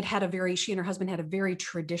she and her husband had a very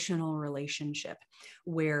traditional relationship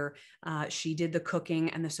where she did the cooking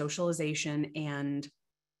and the socialization, and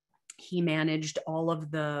he managed all of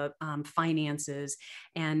the finances,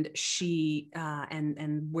 and she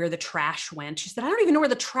and where the trash went. She said, I don't even know where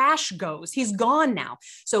the trash goes. He's gone now.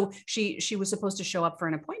 So she was supposed to show up for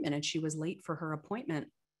an appointment, and she was late for her appointment.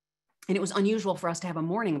 And it was unusual for us to have a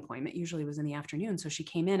morning appointment. Usually it was in the afternoon. So she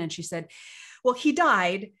came in and she said, well, he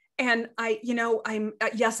died. And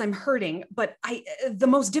I'm hurting, but the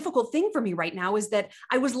most difficult thing for me right now is that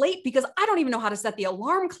I was late because I don't even know how to set the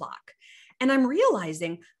alarm clock. And I'm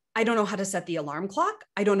realizing I don't know how to set the alarm clock.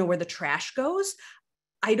 I don't know where the trash goes.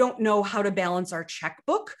 I don't know how to balance our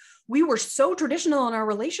checkbook. We were so traditional in our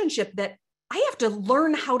relationship that I have to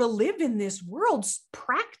learn how to live in this world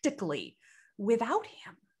practically without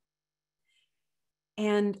him.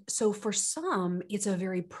 And so for some, it's a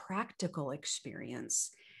very practical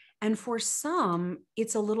experience. And for some,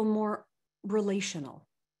 it's a little more relational.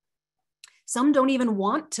 Some don't even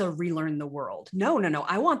want to relearn the world. No.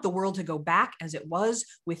 I want the world to go back as it was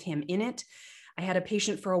with him in it. I had a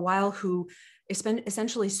patient for a while who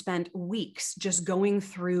essentially spent weeks just going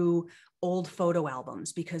through old photo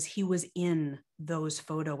albums because he was in those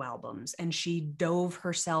photo albums, and she dove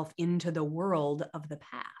herself into the world of the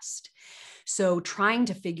past. So trying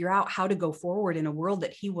to figure out how to go forward in a world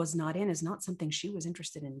that he was not in is not something she was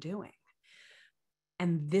interested in doing.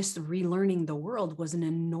 And this relearning the world was an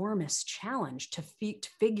enormous challenge to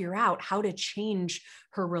figure out how to change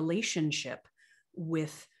her relationship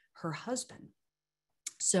with her husband.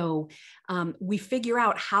 So we figure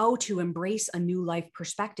out how to embrace a new life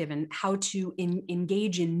perspective and how to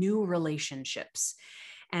engage in new relationships,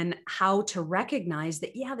 and how to recognize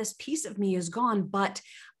that, yeah, this piece of me is gone,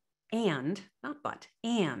 and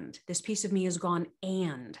this piece of me is gone,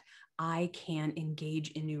 and I can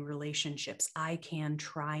engage in new relationships. I can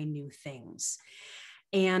try new things,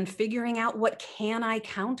 and figuring out what can I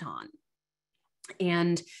count on,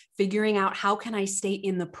 and figuring out how can I stay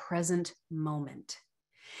in the present moment.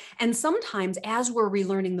 And sometimes as we're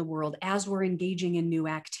relearning the world, as we're engaging in new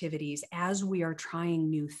activities, as we are trying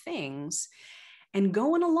new things and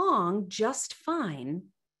going along just fine,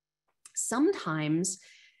 sometimes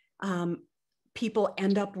people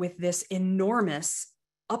end up with this enormous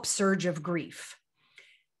upsurge of grief.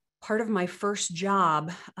 Part of my first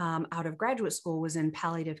job out of graduate school was in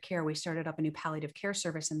palliative care. We started up a new palliative care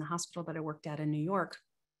service in the hospital that I worked at in New York.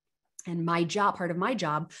 And my job, part of my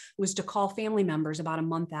job, was to call family members about a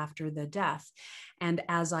month after the death. And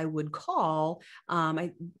as I would call,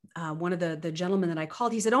 one of the gentlemen that I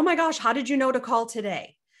called, he said, "Oh my gosh, how did you know to call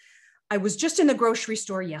today?" I was just in the grocery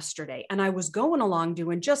store yesterday and I was going along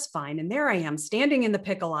doing just fine. And there I am standing in the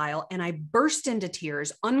pickle aisle and I burst into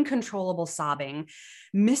tears, uncontrollable sobbing,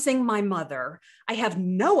 missing my mother. I have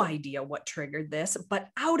no idea what triggered this, but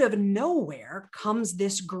out of nowhere comes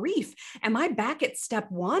this grief. Am I back at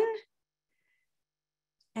step one?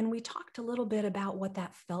 And we talked a little bit about what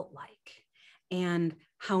that felt like and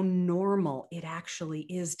how normal it actually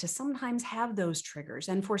is to sometimes have those triggers.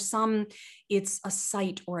 And for some, it's a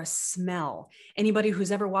sight or a smell. Anybody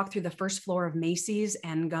who's ever walked through the first floor of Macy's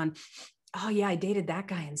and gone, "Oh yeah, I dated that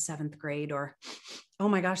guy in 7th grade," or, "Oh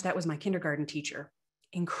my gosh, that was my kindergarten teacher."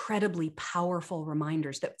 Incredibly powerful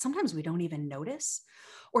reminders that sometimes we don't even notice,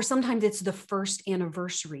 or sometimes it's the first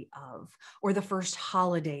anniversary of, or the first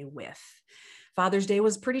holiday with. Father's Day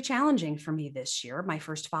was pretty challenging for me this year, my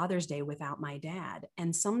first Father's Day without my dad.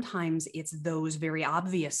 And sometimes it's those very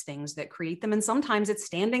obvious things that create them. And sometimes it's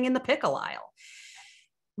standing in the pickle aisle.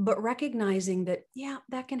 But recognizing that, yeah,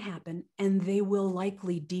 that can happen. And they will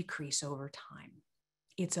likely decrease over time.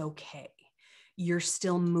 It's okay. You're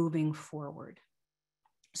still moving forward.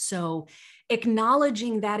 So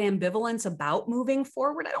acknowledging that ambivalence about moving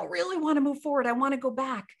forward, I don't really want to move forward. I want to go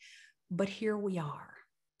back. But here we are.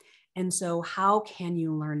 And so how can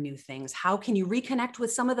you learn new things? How can you reconnect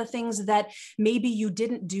with some of the things that maybe you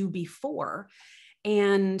didn't do before?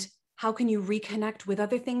 And how can you reconnect with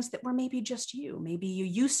other things that were maybe just you? Maybe you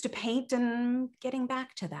used to paint and getting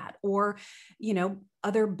back to that, or,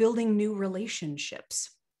 other building new relationships.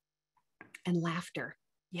 And laughter.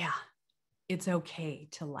 Yeah, it's okay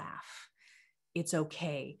to laugh. It's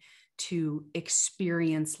okay to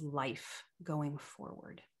experience life going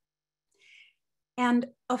forward. And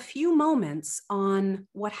a few moments on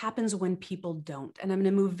what happens when people don't. And I'm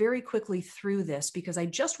going to move very quickly through this because I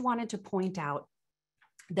just wanted to point out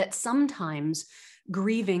that sometimes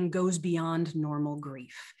grieving goes beyond normal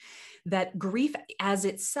grief. That grief as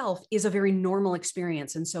itself is a very normal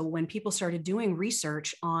experience. And so when people started doing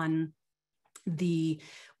research on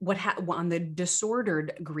on the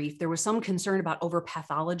disordered grief, there was some concern about over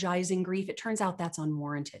pathologizing grief. It turns out that's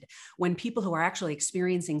unwarranted. When people who are actually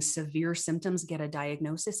experiencing severe symptoms get a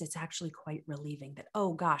diagnosis, it's actually quite relieving that,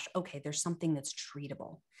 oh gosh, okay, there's something that's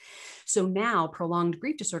treatable. So now prolonged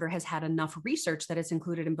grief disorder has had enough research that it's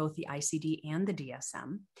included in both the ICD and the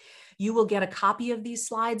DSM. You will get a copy of these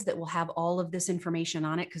slides that will have all of this information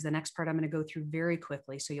on it, because the next part I'm going to go through very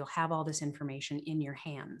quickly. So you'll have all this information in your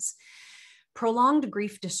hands. Prolonged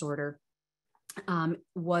grief disorder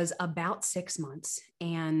was about 6 months,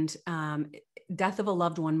 and death of a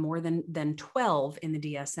loved one more than 12 in the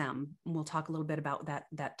DSM. We'll talk a little bit about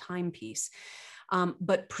that time piece.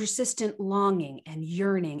 But persistent longing and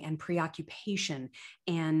yearning and preoccupation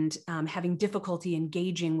and having difficulty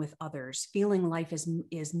engaging with others, feeling life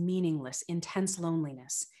is meaningless, intense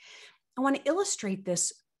loneliness. I want to illustrate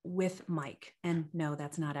this with Mike. And no,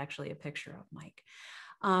 that's not actually a picture of Mike.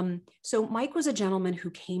 So Mike was a gentleman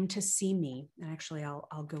who came to see me. And actually,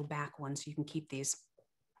 I'll go back one so you can keep these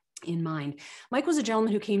in mind. Mike was a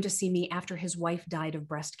gentleman who came to see me after his wife died of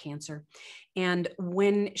breast cancer. And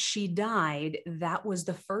when she died, that was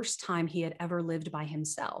the first time he had ever lived by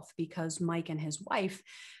himself, because Mike and his wife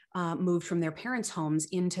moved from their parents' homes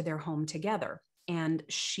into their home together. And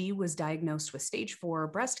she was diagnosed with stage 4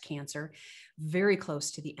 breast cancer, very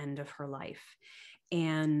close to the end of her life.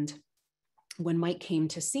 And when Mike came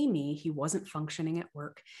to see me, he wasn't functioning at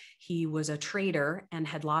work. He was a trader and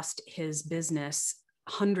had lost his business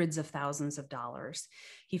hundreds of thousands of dollars.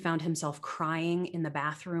 He found himself crying in the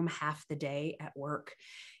bathroom half the day at work.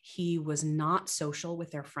 He was not social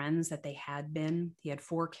with their friends that they had been. He had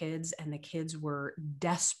 4 kids, and the kids were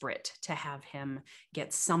desperate to have him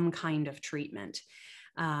get some kind of treatment.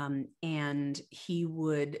 And he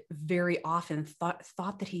would very often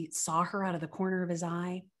thought that he saw her out of the corner of his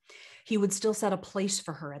eye. He would still set a place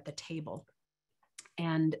for her at the table.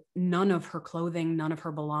 And none of her clothing, none of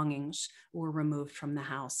her belongings were removed from the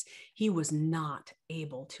house. He was not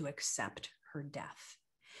able to accept her death.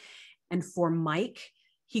 And for Mike,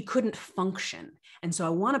 he couldn't function. And so I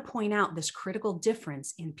want to point out this critical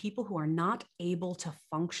difference in people who are not able to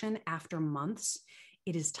function after months.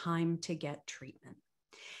 It is time to get treatment.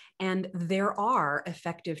 And there are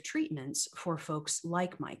effective treatments for folks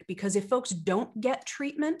like Mike, because if folks don't get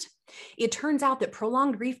treatment, it turns out that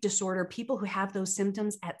prolonged grief disorder, people who have those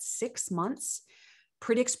symptoms at 6 months,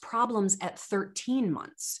 predicts problems at 13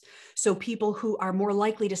 months. So people who are more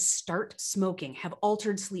likely to start smoking have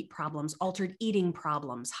altered sleep problems, altered eating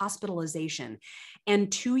problems, hospitalization.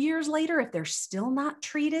 And 2 years later, if they're still not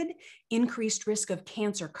treated, increased risk of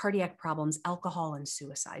cancer, cardiac problems, alcohol, and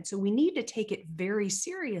suicide. So we need to take it very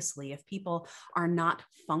seriously if people are not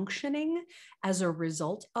functioning as a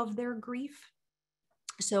result of their grief.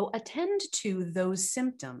 So attend to those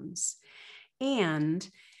symptoms. And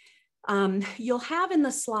you'll have in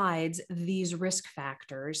the slides these risk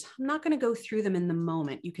factors. I'm not going to go through them in the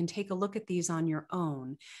moment. You can take a look at these on your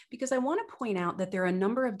own, because I want to point out that there are a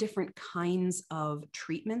number of different kinds of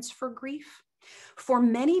treatments for grief. For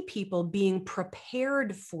many people, being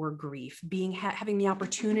prepared for grief, having the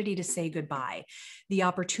opportunity to say goodbye, the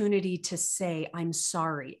opportunity to say, I'm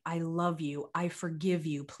sorry, I love you, I forgive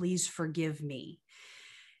you, please forgive me,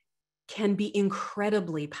 can be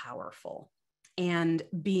incredibly powerful. And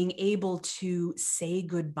being able to say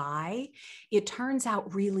goodbye, it turns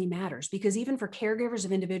out really matters, because even for caregivers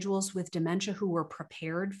of individuals with dementia who were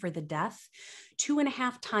prepared for the death,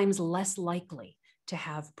 2.5 times less likely to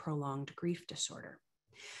have prolonged grief disorder.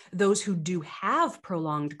 Those who do have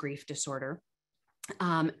prolonged grief disorder,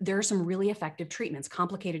 there are some really effective treatments.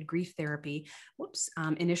 Complicated grief therapy,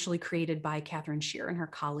 initially created by Catherine Shear and her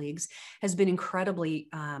colleagues, has been incredibly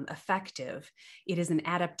effective. It is an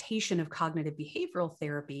adaptation of cognitive behavioral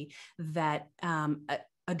therapy that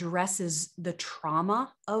addresses the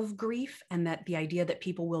trauma of grief, and that the idea that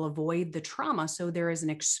people will avoid the trauma. So there is an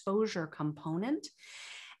exposure component.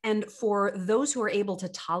 And for those who are able to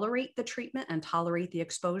tolerate the treatment and tolerate the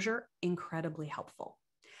exposure, incredibly helpful.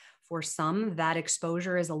 For some, that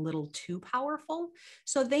exposure is a little too powerful,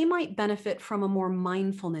 so they might benefit from a more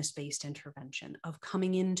mindfulness-based intervention of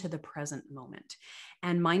coming into the present moment.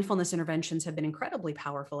 And mindfulness interventions have been incredibly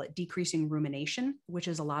powerful at decreasing rumination, which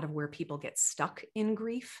is a lot of where people get stuck in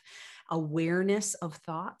grief, awareness of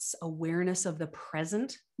thoughts, awareness of the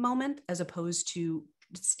present moment, as opposed to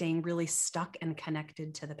staying really stuck and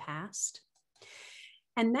connected to the past.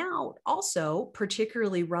 And now also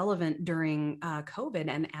particularly relevant during COVID,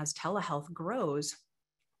 and as telehealth grows,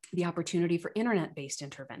 the opportunity for internet-based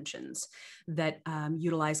interventions that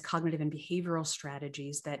utilize cognitive and behavioral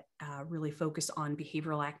strategies that really focus on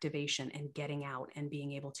behavioral activation and getting out and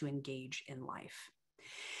being able to engage in life.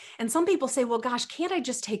 And some people say, well, gosh, can't I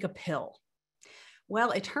just take a pill?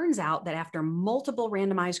 Well, it turns out that after multiple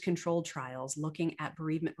randomized controlled trials looking at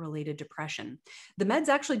bereavement-related depression, the meds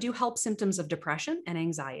actually do help symptoms of depression and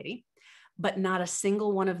anxiety, but not a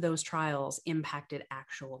single one of those trials impacted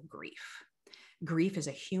actual grief. Grief is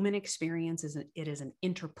a human experience. It is an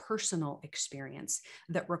interpersonal experience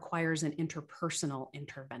that requires an interpersonal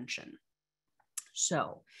intervention.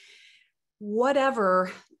 So,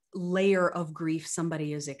 whatever layer of grief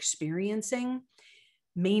somebody is experiencing,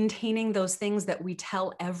 maintaining those things that we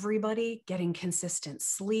tell everybody, getting consistent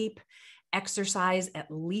sleep, exercise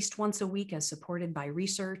at least once a week as supported by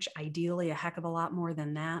research, ideally a heck of a lot more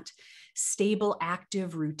than that, stable,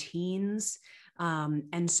 active routines.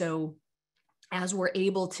 And so as we're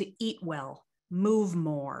able to eat well, move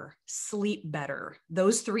more, sleep better,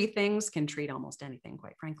 those 3 things can treat almost anything,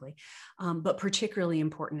 quite frankly, but particularly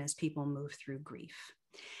important as people move through grief.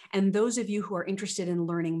 And those of you who are interested in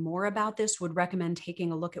learning more about this would recommend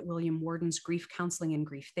taking a look at William Worden's Grief Counseling and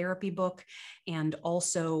Grief Therapy book, and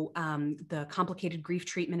also the Complicated Grief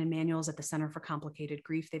Treatment and Manuals at the Center for Complicated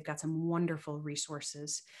Grief. They've got some wonderful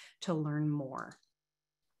resources to learn more.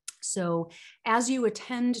 So as you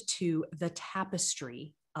attend to the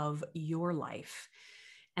tapestry of your life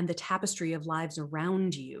and the tapestry of lives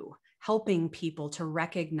around you, helping people to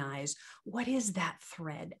recognize what is that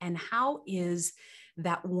thread and how is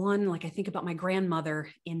that one, like I think about my grandmother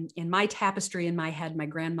in my tapestry in my head, my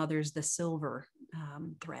grandmother's the silver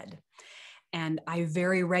thread. And I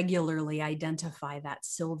very regularly identify that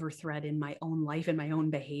silver thread in my own life and my own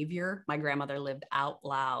behavior. My grandmother lived out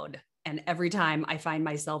loud. And every time I find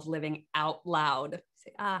myself living out loud, I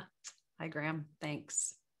say, hi, Gram,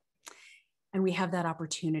 thanks. And we have that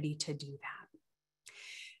opportunity to do that.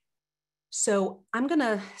 So I'm going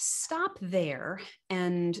to stop there.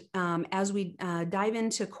 And as we dive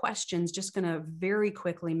into questions, just going to very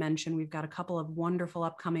quickly mention we've got a couple of wonderful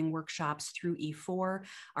upcoming workshops through E4,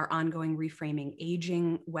 our ongoing Reframing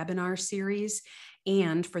Aging webinar series.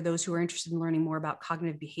 And for those who are interested in learning more about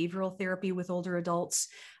cognitive behavioral therapy with older adults,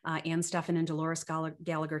 Ann Steffen and Dolores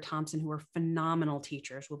Gallagher-Thompson, who are phenomenal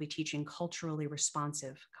teachers, will be teaching culturally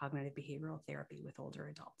responsive cognitive behavioral therapy with older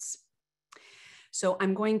adults. So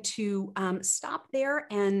I'm going to stop there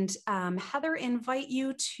and Heather, invite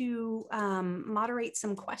you to moderate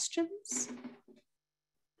some questions.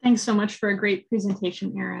 Thanks so much for a great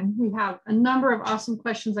presentation, Erin. We have a number of awesome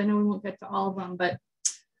questions. I know we won't get to all of them, but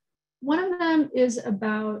one of them is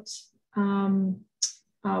about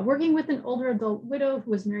working with an older adult widow who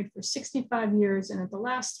was married for 65 years. And at the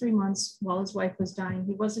last 3 months while his wife was dying,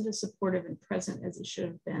 he wasn't as supportive and present as he should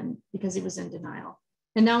have been because he was in denial.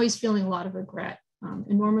 And now he's feeling a lot of regret,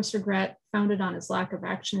 enormous regret founded on his lack of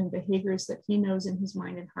action and behaviors that he knows in his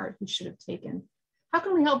mind and heart he should have taken. How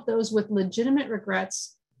can we help those with legitimate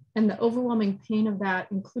regrets and the overwhelming pain of that,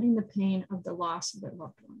 including the pain of the loss of their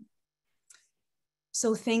loved one?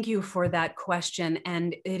 So thank you for that question.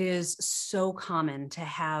 And it is so common to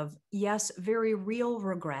have, yes, very real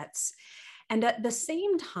regrets. And at the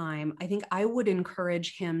same time, I think I would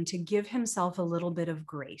encourage him to give himself a little bit of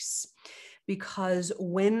grace, because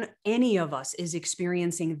when any of us is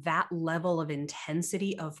experiencing that level of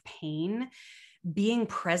intensity of pain, being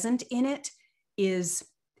present in it is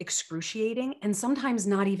excruciating and sometimes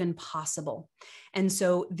not even possible. And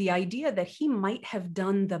so the idea that he might have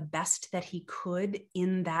done the best that he could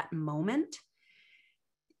in that moment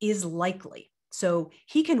is likely. So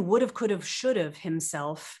he can would have, could have, should have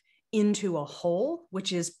himself into a hole,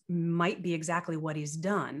 which is might be exactly what he's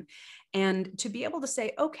done. And to be able to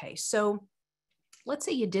say, okay, so let's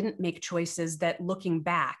say you didn't make choices that looking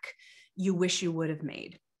back, you wish you would have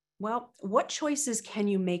made. Well, what choices can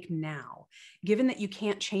you make now, given that you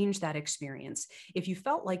can't change that experience? If you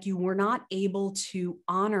felt like you were not able to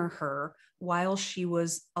honor her while she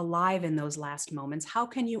was alive in those last moments, how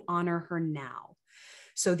can you honor her now?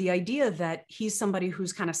 So the idea that he's somebody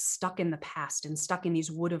who's kind of stuck in the past and stuck in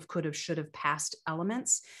these would have, could have, should have past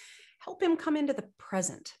elements, help him come into the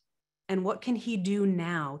present. And what can he do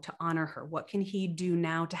now to honor her? What can he do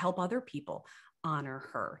now to help other people honor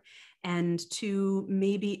her? And to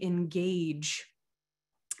maybe engage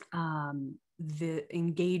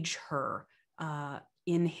her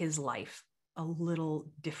in his life a little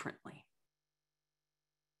differently.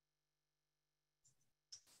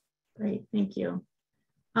 Great, thank you.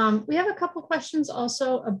 We have a couple questions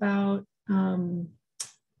also about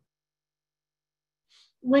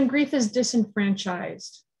when grief is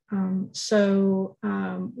disenfranchised.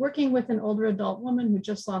 Working with an older adult woman who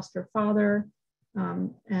just lost her father,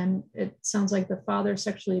 and it sounds like the father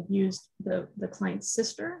sexually abused the client's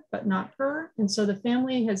sister, but not her. And so the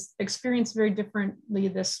family has experienced very differently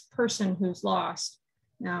this person who's lost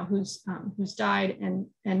now, who's died,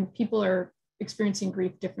 and people are experiencing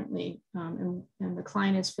grief differently. And the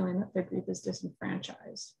client is feeling that their grief is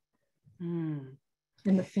disenfranchised in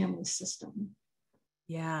the family system.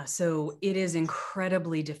 Yeah, so it is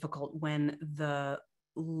incredibly difficult when the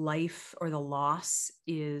life or the loss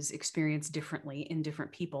is experienced differently in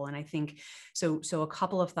different people. And I think, so a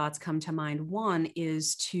couple of thoughts come to mind. One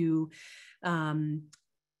is to,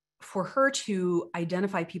 for her to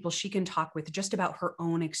identify people she can talk with just about her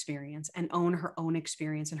own experience and own her own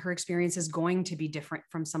experience. And her experience is going to be different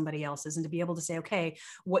from somebody else's. And to be able to say, okay,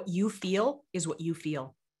 what you feel is what you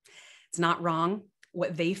feel. It's not wrong.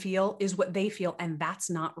 What they feel is what they feel. And that's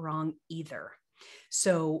not wrong either.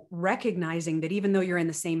 So recognizing that even though you're in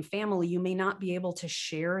the same family, you may not be able to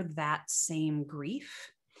share that same grief,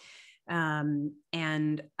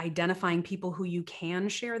 and identifying people who you can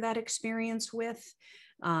share that experience with,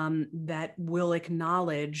 that will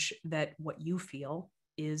acknowledge that what you feel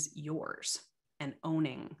is yours, and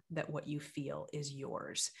owning that what you feel is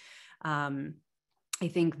yours. I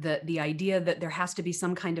think that the idea that there has to be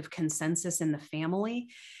some kind of consensus in the family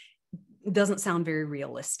doesn't sound very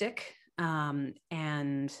realistic.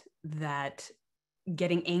 And that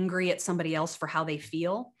getting angry at somebody else for how they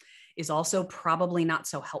feel is also probably not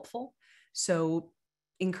so helpful. So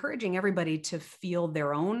encouraging everybody to feel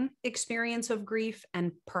their own experience of grief,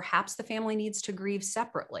 and perhaps the family needs to grieve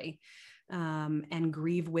separately, and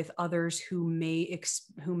grieve with others who may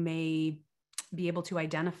be able to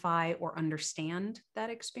identify or understand that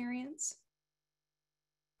experience.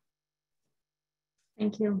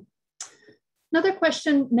 Thank you. Another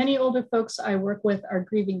question: many older folks I work with are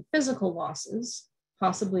grieving physical losses,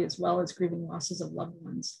 possibly as well as grieving losses of loved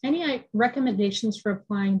ones. Any recommendations for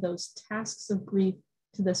applying those tasks of grief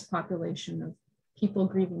to this population of people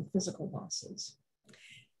grieving physical losses?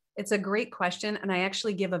 It's a great question. And I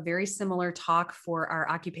actually give a very similar talk for our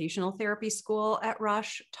occupational therapy school at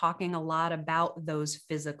Rush, talking a lot about those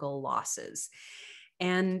physical losses.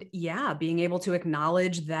 And yeah, being able to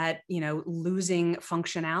acknowledge that, losing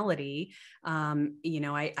functionality,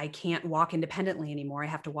 I can't walk independently anymore. I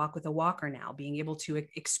have to walk with a walker now. Being able to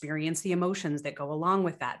experience the emotions that go along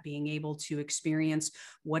with that, being able to experience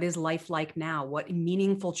what is life like now, what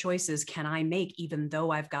meaningful choices can I make even though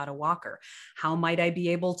I've got a walker? How might I be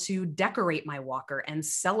able to decorate my walker and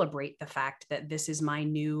celebrate the fact that this is my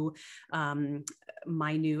new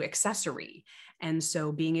accessory? And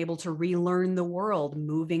so being able to relearn the world,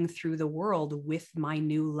 moving through the world with my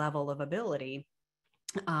new level of ability.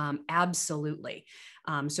 Absolutely.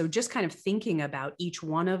 So just kind of thinking about each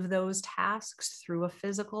one of those tasks through a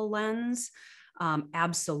physical lens,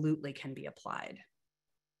 absolutely can be applied.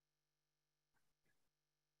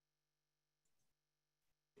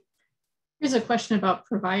 Here's a question about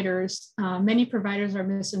providers. Many providers are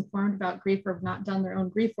misinformed about grief or have not done their own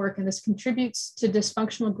grief work, and this contributes to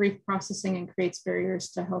dysfunctional grief processing and creates barriers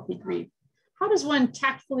to healthy grief. How does one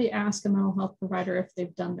tactfully ask a mental health provider if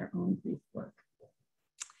they've done their own grief work?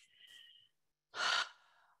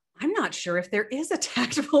 I'm not sure if there is a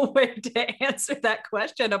tactful way to answer that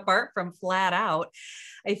question apart from flat out.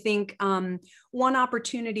 I think one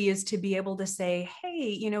opportunity is to be able to say,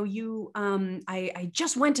 hey, I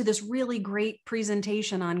just went to this really great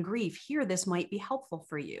presentation on grief. Here, this might be helpful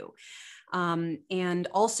for you. And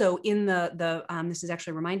also in this is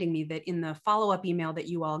actually reminding me that in the follow-up email that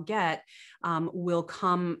you all get will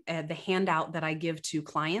come the handout that I give to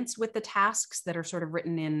clients with the tasks that are sort of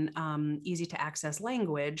written in easy to access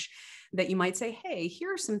language, that you might say, hey,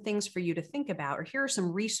 here are some things for you to think about, or here are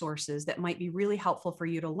some resources that might be really helpful for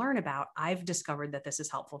you to learn about. I've discovered that this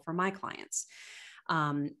is helpful for my clients.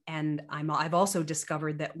 And I've also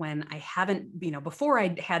discovered that when I haven't, before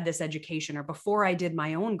I had this education or before I did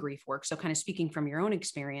my own grief work, so kind of speaking from your own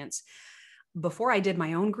experience, before I did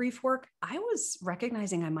my own grief work, I was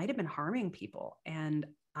recognizing I might have been harming people. And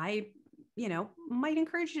I, might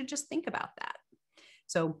encourage you to just think about that.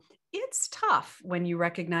 So it's tough when you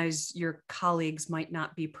recognize your colleagues might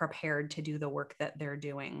not be prepared to do the work that they're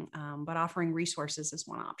doing, but offering resources is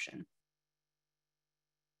one option.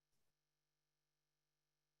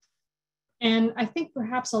 And I think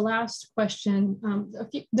perhaps a last question,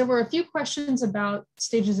 there were a few questions about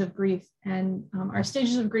stages of grief, and are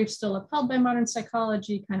stages of grief still upheld by modern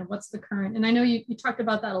psychology? Kind of what's the current, and I know you talked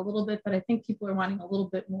about that a little bit, but I think people are wanting a little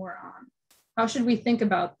bit more on how should we think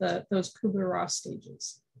about those Kubler-Ross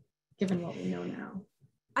stages, given what we know now?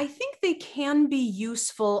 I think they can be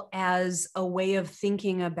useful as a way of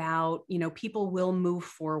thinking about, people will move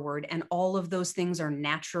forward, and all of those things are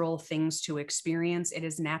natural things to experience. It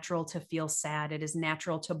is natural to feel sad. It is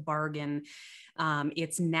natural to bargain.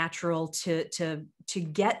 It's natural to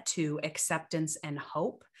get to acceptance and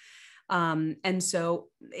hope. And so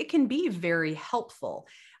it can be very helpful.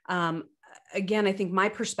 Again, I think my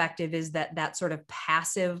perspective is that sort of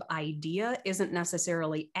passive idea isn't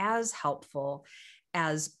necessarily as helpful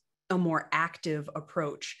as a more active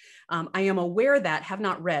approach. I am aware that, have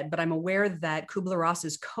not read, but I'm aware that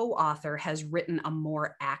Kubler-Ross's co-author has written a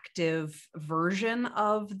more active version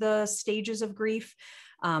of the stages of grief.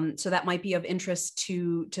 So that might be of interest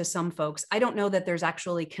to some folks. I don't know that there's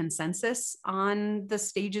actually consensus on the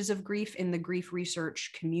stages of grief in the grief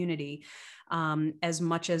research community, as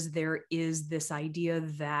much as there is this idea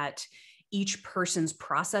that each person's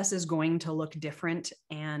process is going to look different,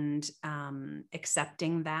 and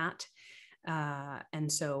accepting that. And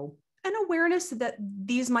so an awareness that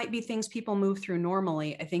these might be things people move through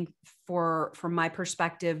normally. I think from my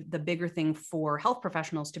perspective, the bigger thing for health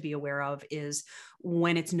professionals to be aware of is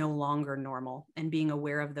when it's no longer normal, and being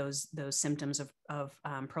aware of those symptoms of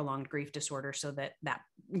prolonged grief disorder, so that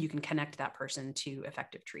you can connect that person to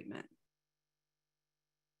effective treatment.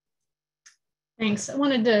 Thanks. I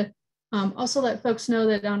wanted to also let folks know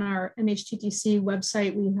that on our MHTTC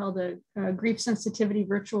website, we held a Grief Sensitivity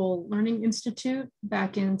Virtual Learning Institute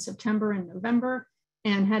back in September and November,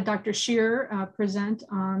 and had Dr. Shearer present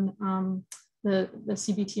on the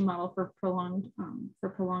CBT model for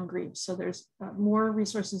prolonged grief. So there's more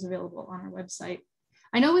resources available on our website.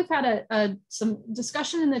 I know we've had some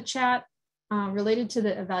discussion in the chat related to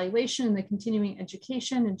the evaluation and the continuing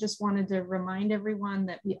education, and just wanted to remind everyone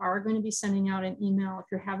that we are going to be sending out an email if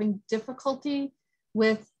you're having difficulty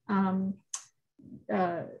with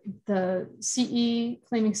the CE,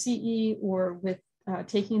 claiming CE, or with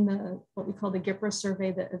taking what we call the GIPRA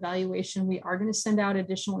survey, the evaluation. We are going to send out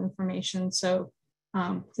additional information. So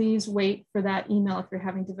please wait for that email if you're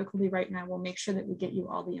having difficulty right now. We'll make sure that we get you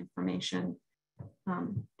all the information.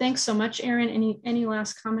 Thanks so much, Erin. Any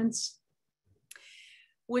last comments?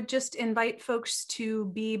 would just invite folks to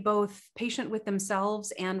be both patient with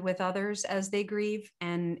themselves and with others as they grieve,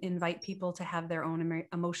 and invite people to have their own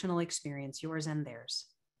emotional experience, yours and theirs.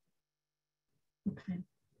 Okay.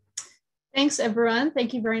 Thanks, everyone.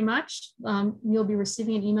 Thank you very much. You'll be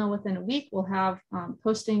receiving an email within a week. We'll have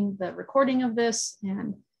posting the recording of this,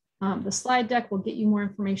 and the slide deck will get you more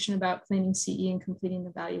information about claiming CE and completing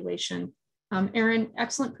the evaluation. Erin,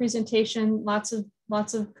 excellent presentation. Lots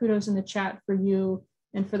of kudos in the chat for you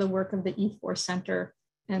and for the work of the E4 Center.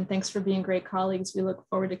 And thanks for being great colleagues. We look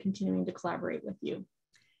forward to continuing to collaborate with you.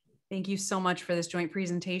 Thank you so much for this joint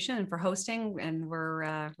presentation and for hosting. And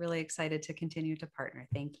we're really excited to continue to partner.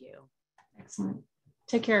 Thank you. Excellent.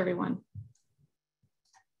 Take care, everyone.